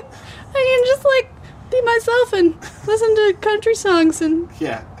 I can just, like, be myself and listen to country songs and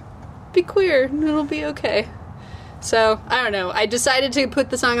be queer, and it'll be okay. So, I don't know. I decided to put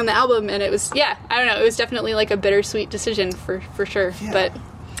the song on the album, and it was, I don't know. It was definitely, like, a bittersweet decision for sure. Yeah. But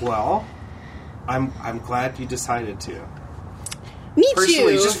well, I'm glad you decided to. Me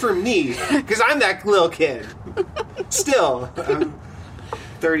Personally, too. just for me, because I'm that little kid. Still, I'm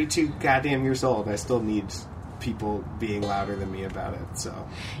 32 goddamn years old. I still need people being louder than me about it. So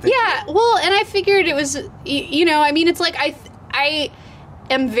well, and I figured it was, you know, I mean, it's like I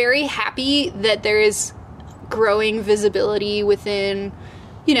am very happy that there is growing visibility within,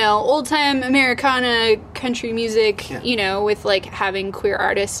 you know, old-time Americana country music, you know, with, like, having queer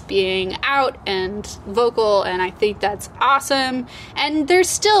artists being out and vocal, and I think that's awesome. And there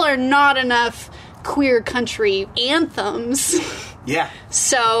still are not enough queer country anthems. Yeah.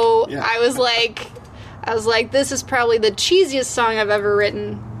 So I was like, this is probably the cheesiest song I've ever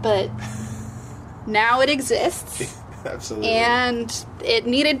written, but now it exists. Absolutely. And it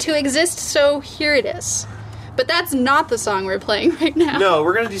needed to exist, so here it is. But that's not the song we're playing right now. No,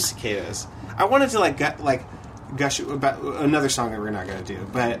 we're going to do Cicadas. I wanted to, gush about another song that we're not going to do,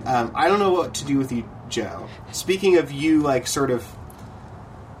 but I don't know what to do with you, Joe. Speaking of you, like, sort of...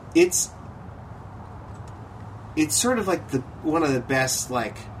 It's sort of like one of the best,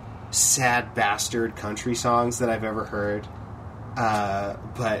 like, sad bastard country songs that I've ever heard.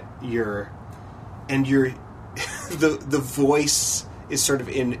 But the voice is sort of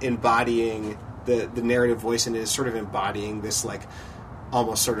embodying the narrative voice, and it is sort of embodying this, like,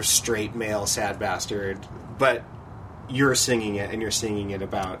 almost sort of straight male sad bastard, but you're singing it, and you're singing it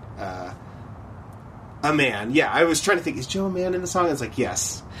about a man. Yeah, I was trying to think, is Joe a man in the song? It's like,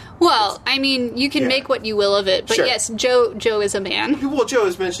 yes. Well, I mean, you can make what you will of it, but sure. Yes, Joe is a man. Well, Joe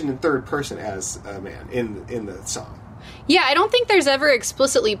is mentioned in third person as a man in the song. Yeah, I don't think there's ever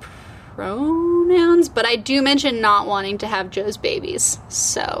explicitly pronouns, but I do mention not wanting to have Joe's babies,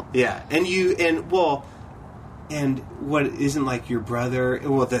 so. Yeah, and what isn't, like, your brother,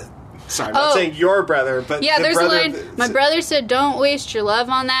 sorry, I'm not saying your brother, but yeah, the there's brother, a line, my brother said, don't waste your love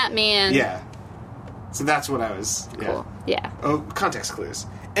on that man. Yeah. So that's what I was. Yeah. Cool. Yeah. Oh, context clues.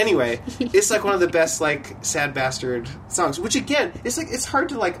 Anyway, it's like one of the best like sad bastard songs. Which again, it's hard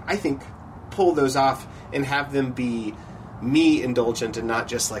to like I think pull those off and have them be me indulgent and not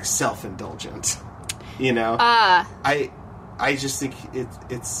just like self indulgent. You know. I just think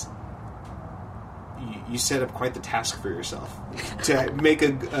it's. You set up quite the task for yourself to make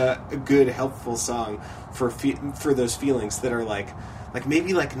a good, helpful song for those feelings that are like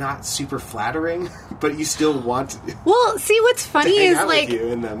maybe like not super flattering, but you still want. Well, see, what's funny to hang is out like with you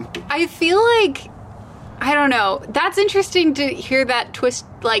in them. I feel like I don't know. That's interesting to hear that twist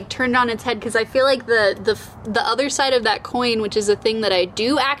like turned on its head because I feel like the other side of that coin, which is a thing that I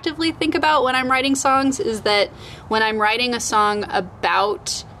do actively think about when I'm writing songs, is that when I'm writing a song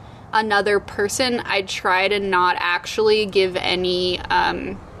about another person, I try to not actually give any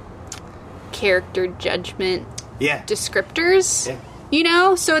character judgment descriptors. Yeah. You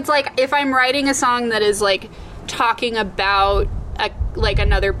know? So it's like if I'm writing a song that is like talking about like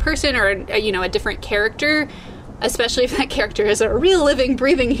another person or a different character, especially if that character is a real living,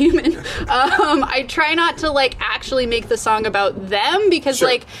 breathing human, I try not to like actually make the song about them because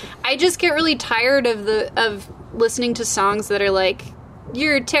like I just get really tired of listening to songs that are like,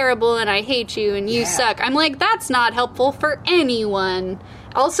 you're terrible and I hate you and you suck. I'm like, that's not helpful for anyone.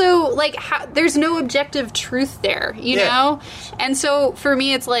 Also, like, there's no objective truth there, you know? And so, for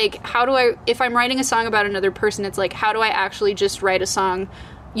me, it's like, if I'm writing a song about another person, it's like, how do I actually just write a song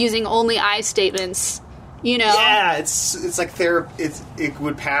using only I statements, you know? Yeah, it's like therapy. It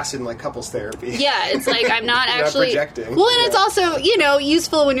would pass in, like, couples therapy. Yeah, it's like, I'm not actually... projecting. Well, and it's also,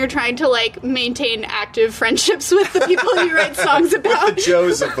 useful when you're trying to, like, maintain active friendships with the people you write songs about. With the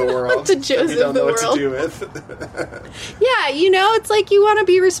Joes of the world. With the Joes of the world. You don't know what to do with. Yeah, it's like you want to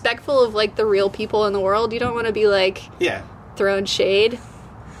be respectful of, like, the real people in the world. You don't want to be, like, throwing shade.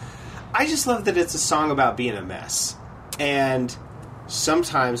 I just love that it's a song about being a mess. And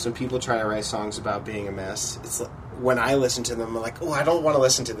sometimes when people try to write songs about being a mess, it's like, when I listen to them, I'm like, oh, I don't want to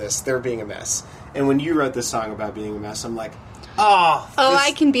listen to this. They're being a mess. And when you wrote this song about being a mess, I'm like,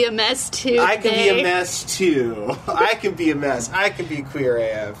 I can be a mess too. I can be a mess too. I can be a mess. I can be queer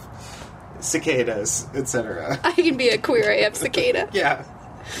AF, cicadas, etc. I can be a queer AF cicada. Yeah.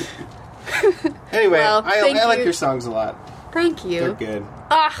 Anyway, well, I like your songs a lot. Thank you. They're good.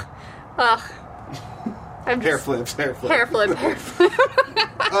 Hair flip.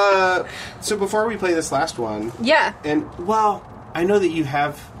 So before we play this last one... Yeah. And, well, I know that you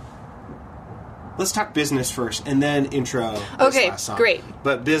have... Let's talk business first, and then intro this last song. Great.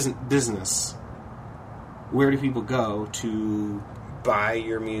 But business. Where do people go to buy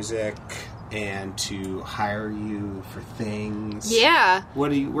your music and to hire you for things? Yeah. Where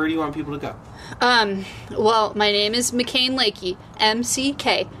do you want people to go? Well, my name is McCain Lakey.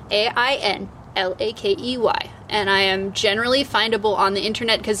 McKainLakey. And I am generally findable on the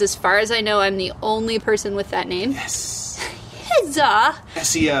internet because as far as I know, I'm the only person with that name. Yes.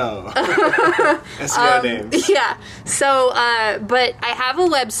 SEO. SEO names. Yeah. So, but I have a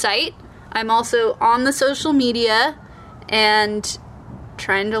website. I'm also on the social media and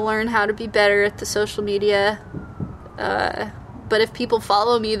trying to learn how to be better at the social media. But if people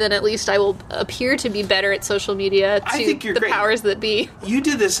follow me, then at least I will appear to be better at social media to the great. powers that be. You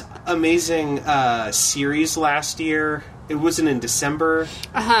did this amazing series last year. It wasn't in December.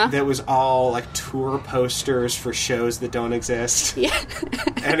 That was all like tour posters for shows that don't exist. Yeah.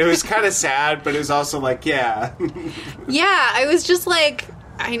 And it was kind of sad, but it was also like, yeah. Yeah, I was just like,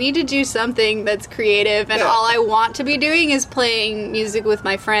 I need to do something that's creative, and all I want to be doing is playing music with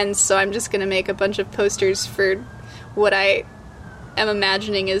my friends, so I'm just going to make a bunch of posters for what I am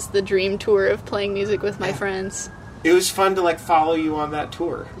imagining is the dream tour of playing music with my friends. It was fun to, like, follow you on that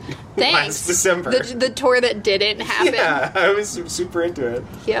tour. Thanks. Last December. The tour that didn't happen. Yeah, I was super into it.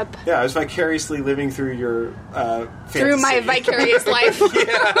 Yep. Yeah, I was vicariously living through your fantasy. Through my vicarious life.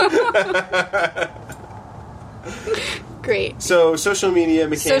 Great. So, social media,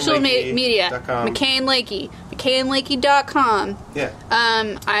 McCainLakey.com. Social media. McCain Lakey. McCainLakey.com. Yeah.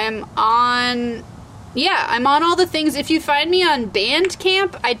 I'm on... Yeah, I'm on all the things. If you find me on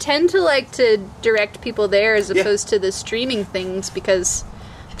Bandcamp, I tend to like to direct people there as opposed to the streaming things because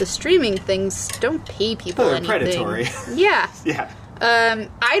the streaming things don't pay people anything. Predatory. Yeah. Yeah.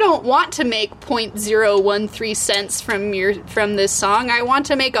 I don't want to make 0.013 cents from this song. I want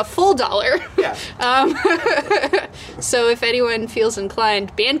to make a full dollar. Yeah. So if anyone feels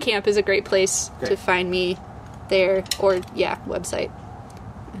inclined, Bandcamp is a great place to find me there. Or, website.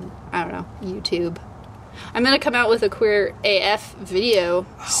 I don't know, YouTube. I'm going to come out with a Queer AF video.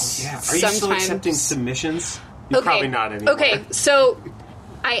 Oh, yeah. Are you still accepting submissions? You're probably not anymore. Okay, so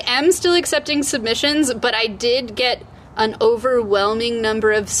I am still accepting submissions, but I did get an overwhelming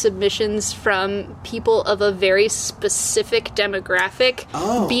number of submissions from people of a very specific demographic,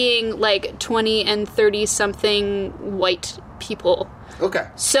 being like 20 and 30 something white people. Okay.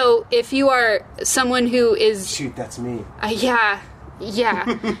 So if you are someone who is... Shoot, that's me. Yeah.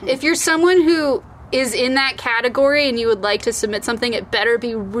 If you're someone who is in that category and you would like to submit something, it better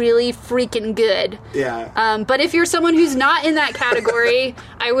be really freaking good. Yeah. But if you're someone who's not in that category,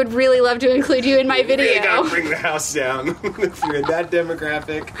 I would really love to include you in my video. You gotta bring the house down if you're in that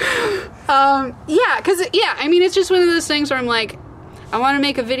demographic. I mean, it's just one of those things where I'm like, I want to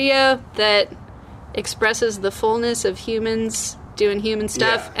make a video that expresses the fullness of humans doing human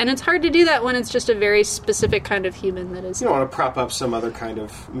stuff, and it's hard to do that when it's just a very specific kind of human that is... You don't want to prop up some other kind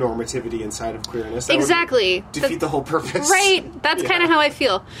of normativity inside of queerness. That exactly. would defeat the whole purpose. Right. That's kind of how I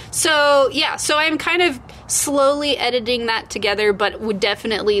feel. So I'm kind of slowly editing that together, but would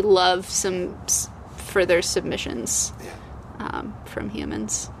definitely love some further submissions from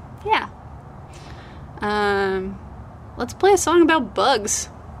humans. Yeah. Let's play a song about bugs.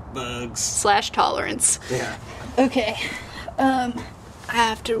 /tolerance. Yeah. Okay. I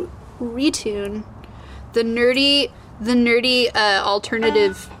have to retune the nerdy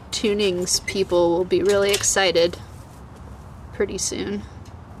alternative tunings. People will be really excited pretty soon.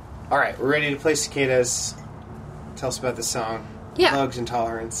 All right, we're ready to play Cicadas. Tell us about the song. Yeah. Bugs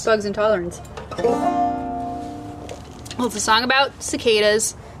Intolerance. Bugs Intolerance. Well, it's a song about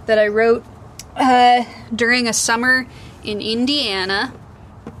cicadas that I wrote during a summer in Indiana,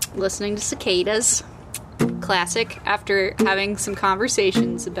 listening to cicadas. Classic, after having some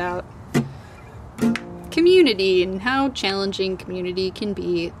conversations about community and how challenging community can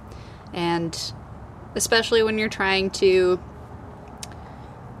be, and especially when you're trying to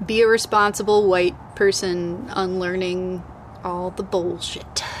be a responsible white person unlearning all the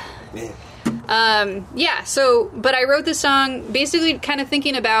bullshit. Yeah. But I wrote this song basically kind of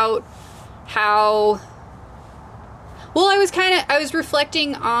thinking about how, well, I was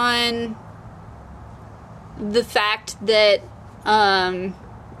reflecting on the fact that,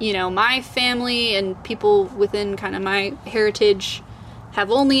 my family and people within kind of my heritage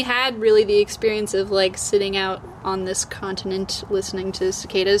have only had really the experience of, like, sitting out on this continent listening to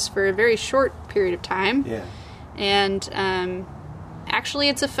cicadas for a very short period of time. Yeah. And, actually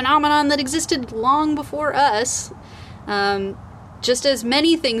it's a phenomenon that existed long before us. Just as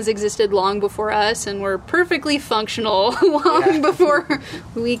many things existed long before us and were perfectly functional before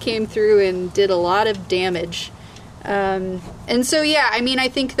we came through and did a lot of damage. And so, I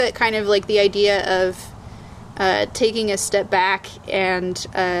think that kind of like the idea of taking a step back and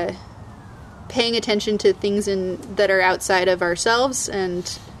paying attention to things that are outside of ourselves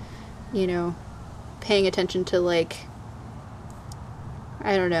and, paying attention to, like,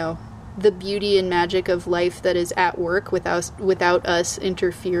 I don't know, the beauty and magic of life that is at work without us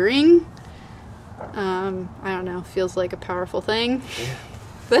interfering. I don't know, feels like a powerful thing. Yeah.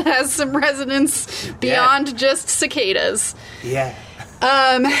 That has some resonance beyond just cicadas. Yeah.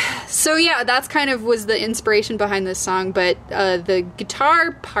 That's kind of was the inspiration behind this song, but the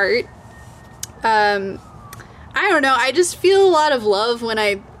guitar part, I don't know, I just feel a lot of love when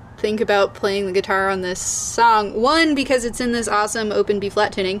I think about playing the guitar on this song. One, because it's in this awesome open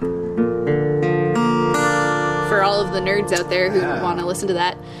B-flat tuning. For all of the nerds out there who want to listen to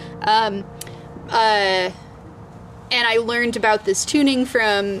that. And I learned about this tuning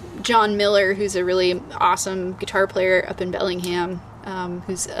from John Miller, who's a really awesome guitar player up in Bellingham,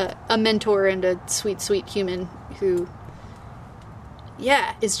 who's a mentor and a sweet, sweet human who,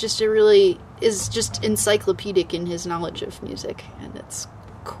 is just encyclopedic in his knowledge of music, and it's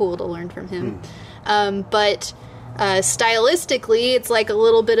cool to learn from him. But stylistically, it's like a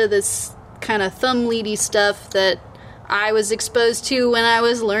little bit of this kind of thumb leady stuff that I was exposed to when I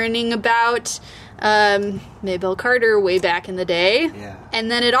was learning about Maybelle Carter way back in the day. Yeah. And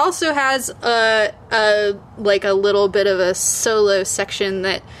then it also has a little bit of a solo section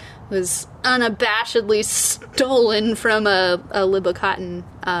that was unabashedly stolen from a Libba Cotton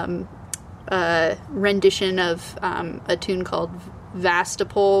rendition of a tune called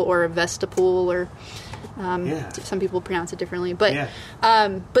Vastapol or Vestapol, or some people pronounce it differently. But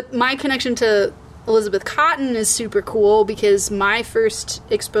but my connection to Elizabeth Cotten is super cool because my first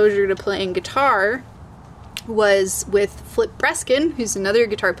exposure to playing guitar was with Flip Breskin, who's another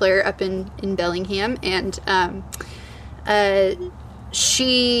guitar player up in Bellingham, and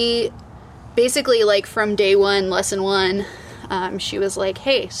she basically, like, from day one, lesson one, she was like,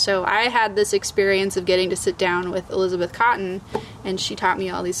 hey, so I had this experience of getting to sit down with Elizabeth Cotten, and she taught me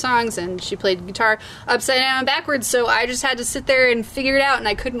all these songs, and she played guitar upside down and backwards, so I just had to sit there and figure it out, and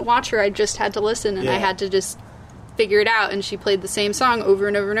I couldn't watch her. I just had to listen, and I had to just figure it out. And she played the same song over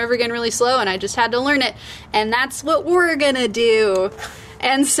and over and over again really slow, and I just had to learn it, and that's what we're gonna do.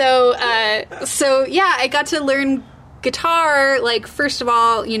 And so yeah, I got to learn guitar. Like, first of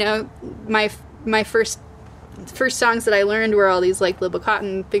all, you know, my first songs that I learned were all these like Libba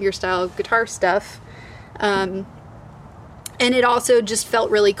Cotton fingerstyle guitar stuff, and it also just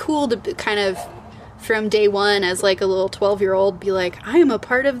felt really cool to kind of, from day one, as like a little 12-year-old, be like, I am a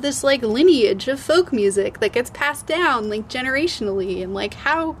part of this like lineage of folk music that gets passed down like generationally, and like,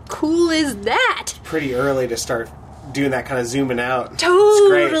 how cool is that? Pretty early to start doing that kind of zooming out.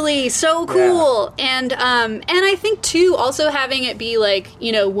 Totally, so cool. Yeah. And I think too, also having it be like,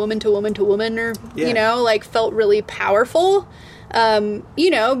 you know, woman to woman to woman, or you know, like, felt really powerful. You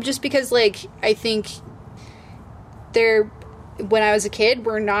know, just because like, I think when I was a kid,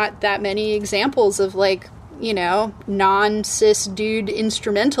 were not that many examples of like, you know, non-cis dude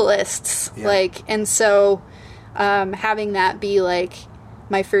instrumentalists. Yeah. Like, and so having that be like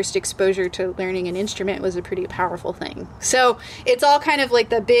my first exposure to learning an instrument was a pretty powerful thing. So it's all kind of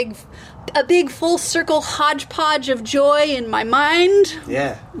like a big full circle hodgepodge of joy in my mind.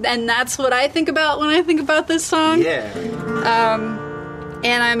 Yeah. And that's what I think about when I think about this song. Yeah.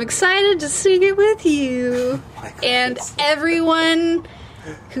 And I'm excited to sing it with you and everyone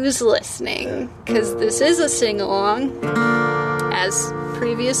who's listening, because this is a sing-along, as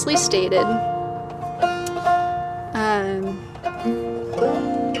previously stated. I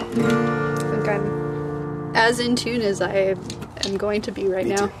think I'm as in tune as I am going to be right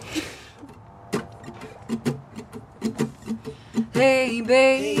now. Hey,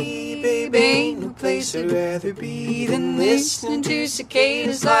 babe, ain't no place I'd rather be than listening to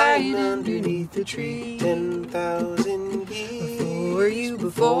cicadas lying underneath the tree. 10,000 years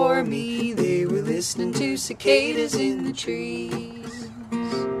before me, they were listening to cicadas in the trees.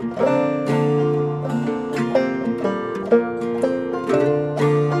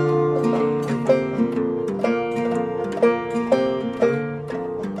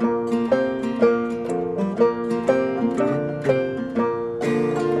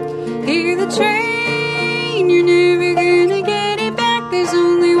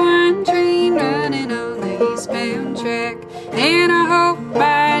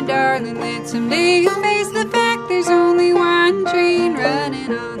 Someday you'll face the fact there's only one train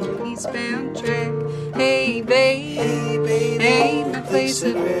running on the eastbound track. Hey, babe, ain't no place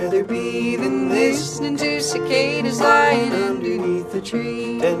I'd rather be than listening to cicadas lying underneath the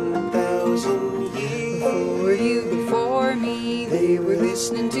tree. 10,000 years before me, they were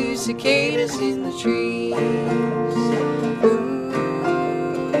listening to cicadas in the trees. Ooh.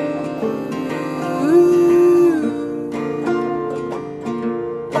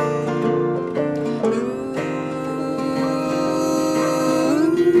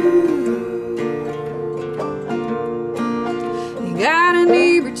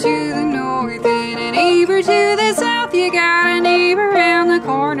 To the north and a neighbor to the south. You got a neighbor around the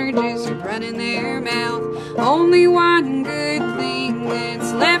corner just running their mouth. Only one good thing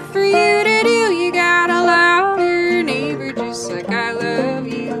that's left for you to do. You gotta love your neighbor just like I love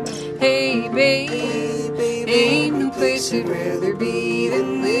you. Hey, babe, ain't no place I'd rather be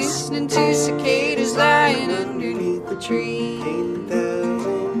than listening to cicadas lying underneath the tree.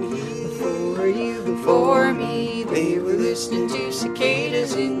 10,000 years before me, they were listening to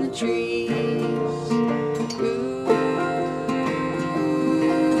cicadas in the trees.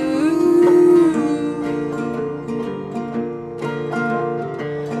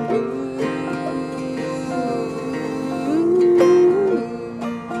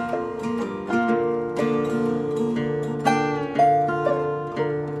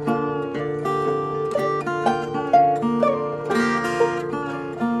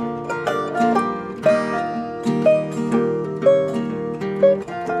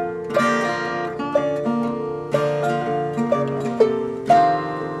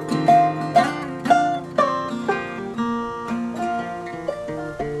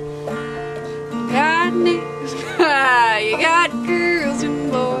 You got girls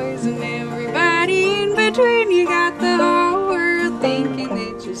and boys and everybody in between. You got the whole world thinking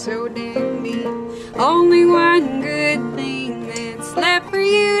that you're so damn mean. Only one good thing that's left for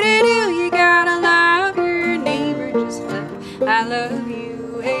you to do. You gotta love your neighbor just like I love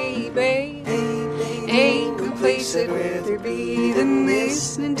you. Hey, babe, ain't no place I'd rather be than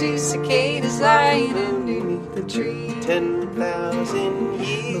listening to cicadas lying underneath the tree. 10,000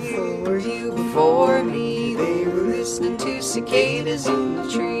 years before me, they were listening to cicadas in the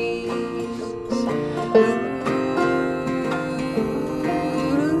trees. Ooh.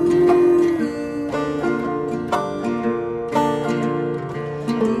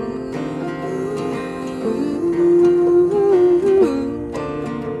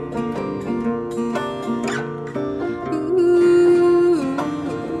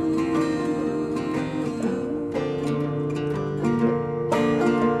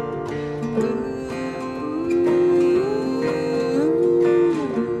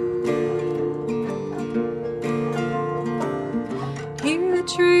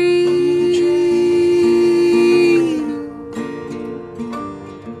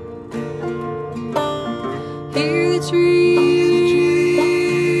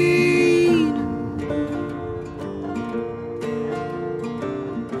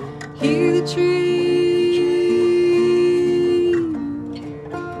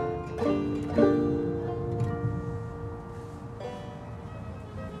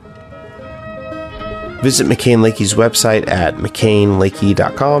 Visit McCain Lakey's website at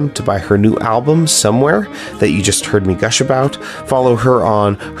mccainlakey.com to buy her new album, Somewhere, that you just heard me gush about. Follow her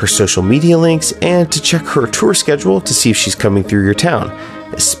on her social media links and to check her tour schedule to see if she's coming through your town,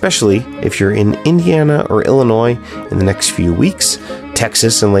 especially if you're in Indiana or Illinois in the next few weeks,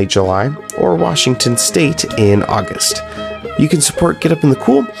 Texas in late July, or Washington State in August. You can support Get Up in the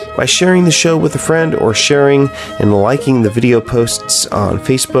Cool by sharing the show with a friend or sharing and liking the video posts on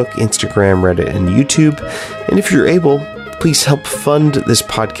Facebook, Instagram, Reddit, and YouTube. And if you're able, please help fund this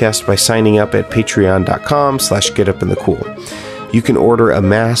podcast by signing up at patreon.com/getupinthecool. You can order a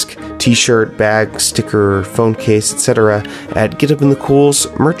mask, t-shirt, bag, sticker, phone case, etc. at Get Up in the Cool's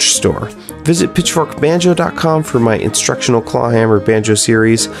merch store. Visit pitchforkbanjo.com for my instructional clawhammer banjo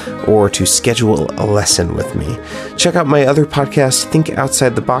series or to schedule a lesson with me. Check out my other podcast, Think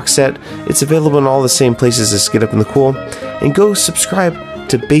Outside the Box Set. It's available in all the same places as Get Up in the Cool. And go subscribe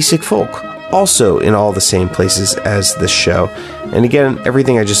to Basic Folk, also in all the same places as this show. And again,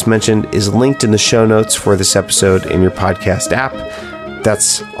 everything I just mentioned is linked in the show notes for this episode in your podcast app.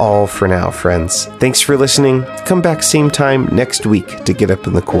 That's all for now, friends. Thanks for listening. Come back same time next week to Get Up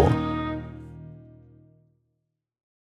in the Cool.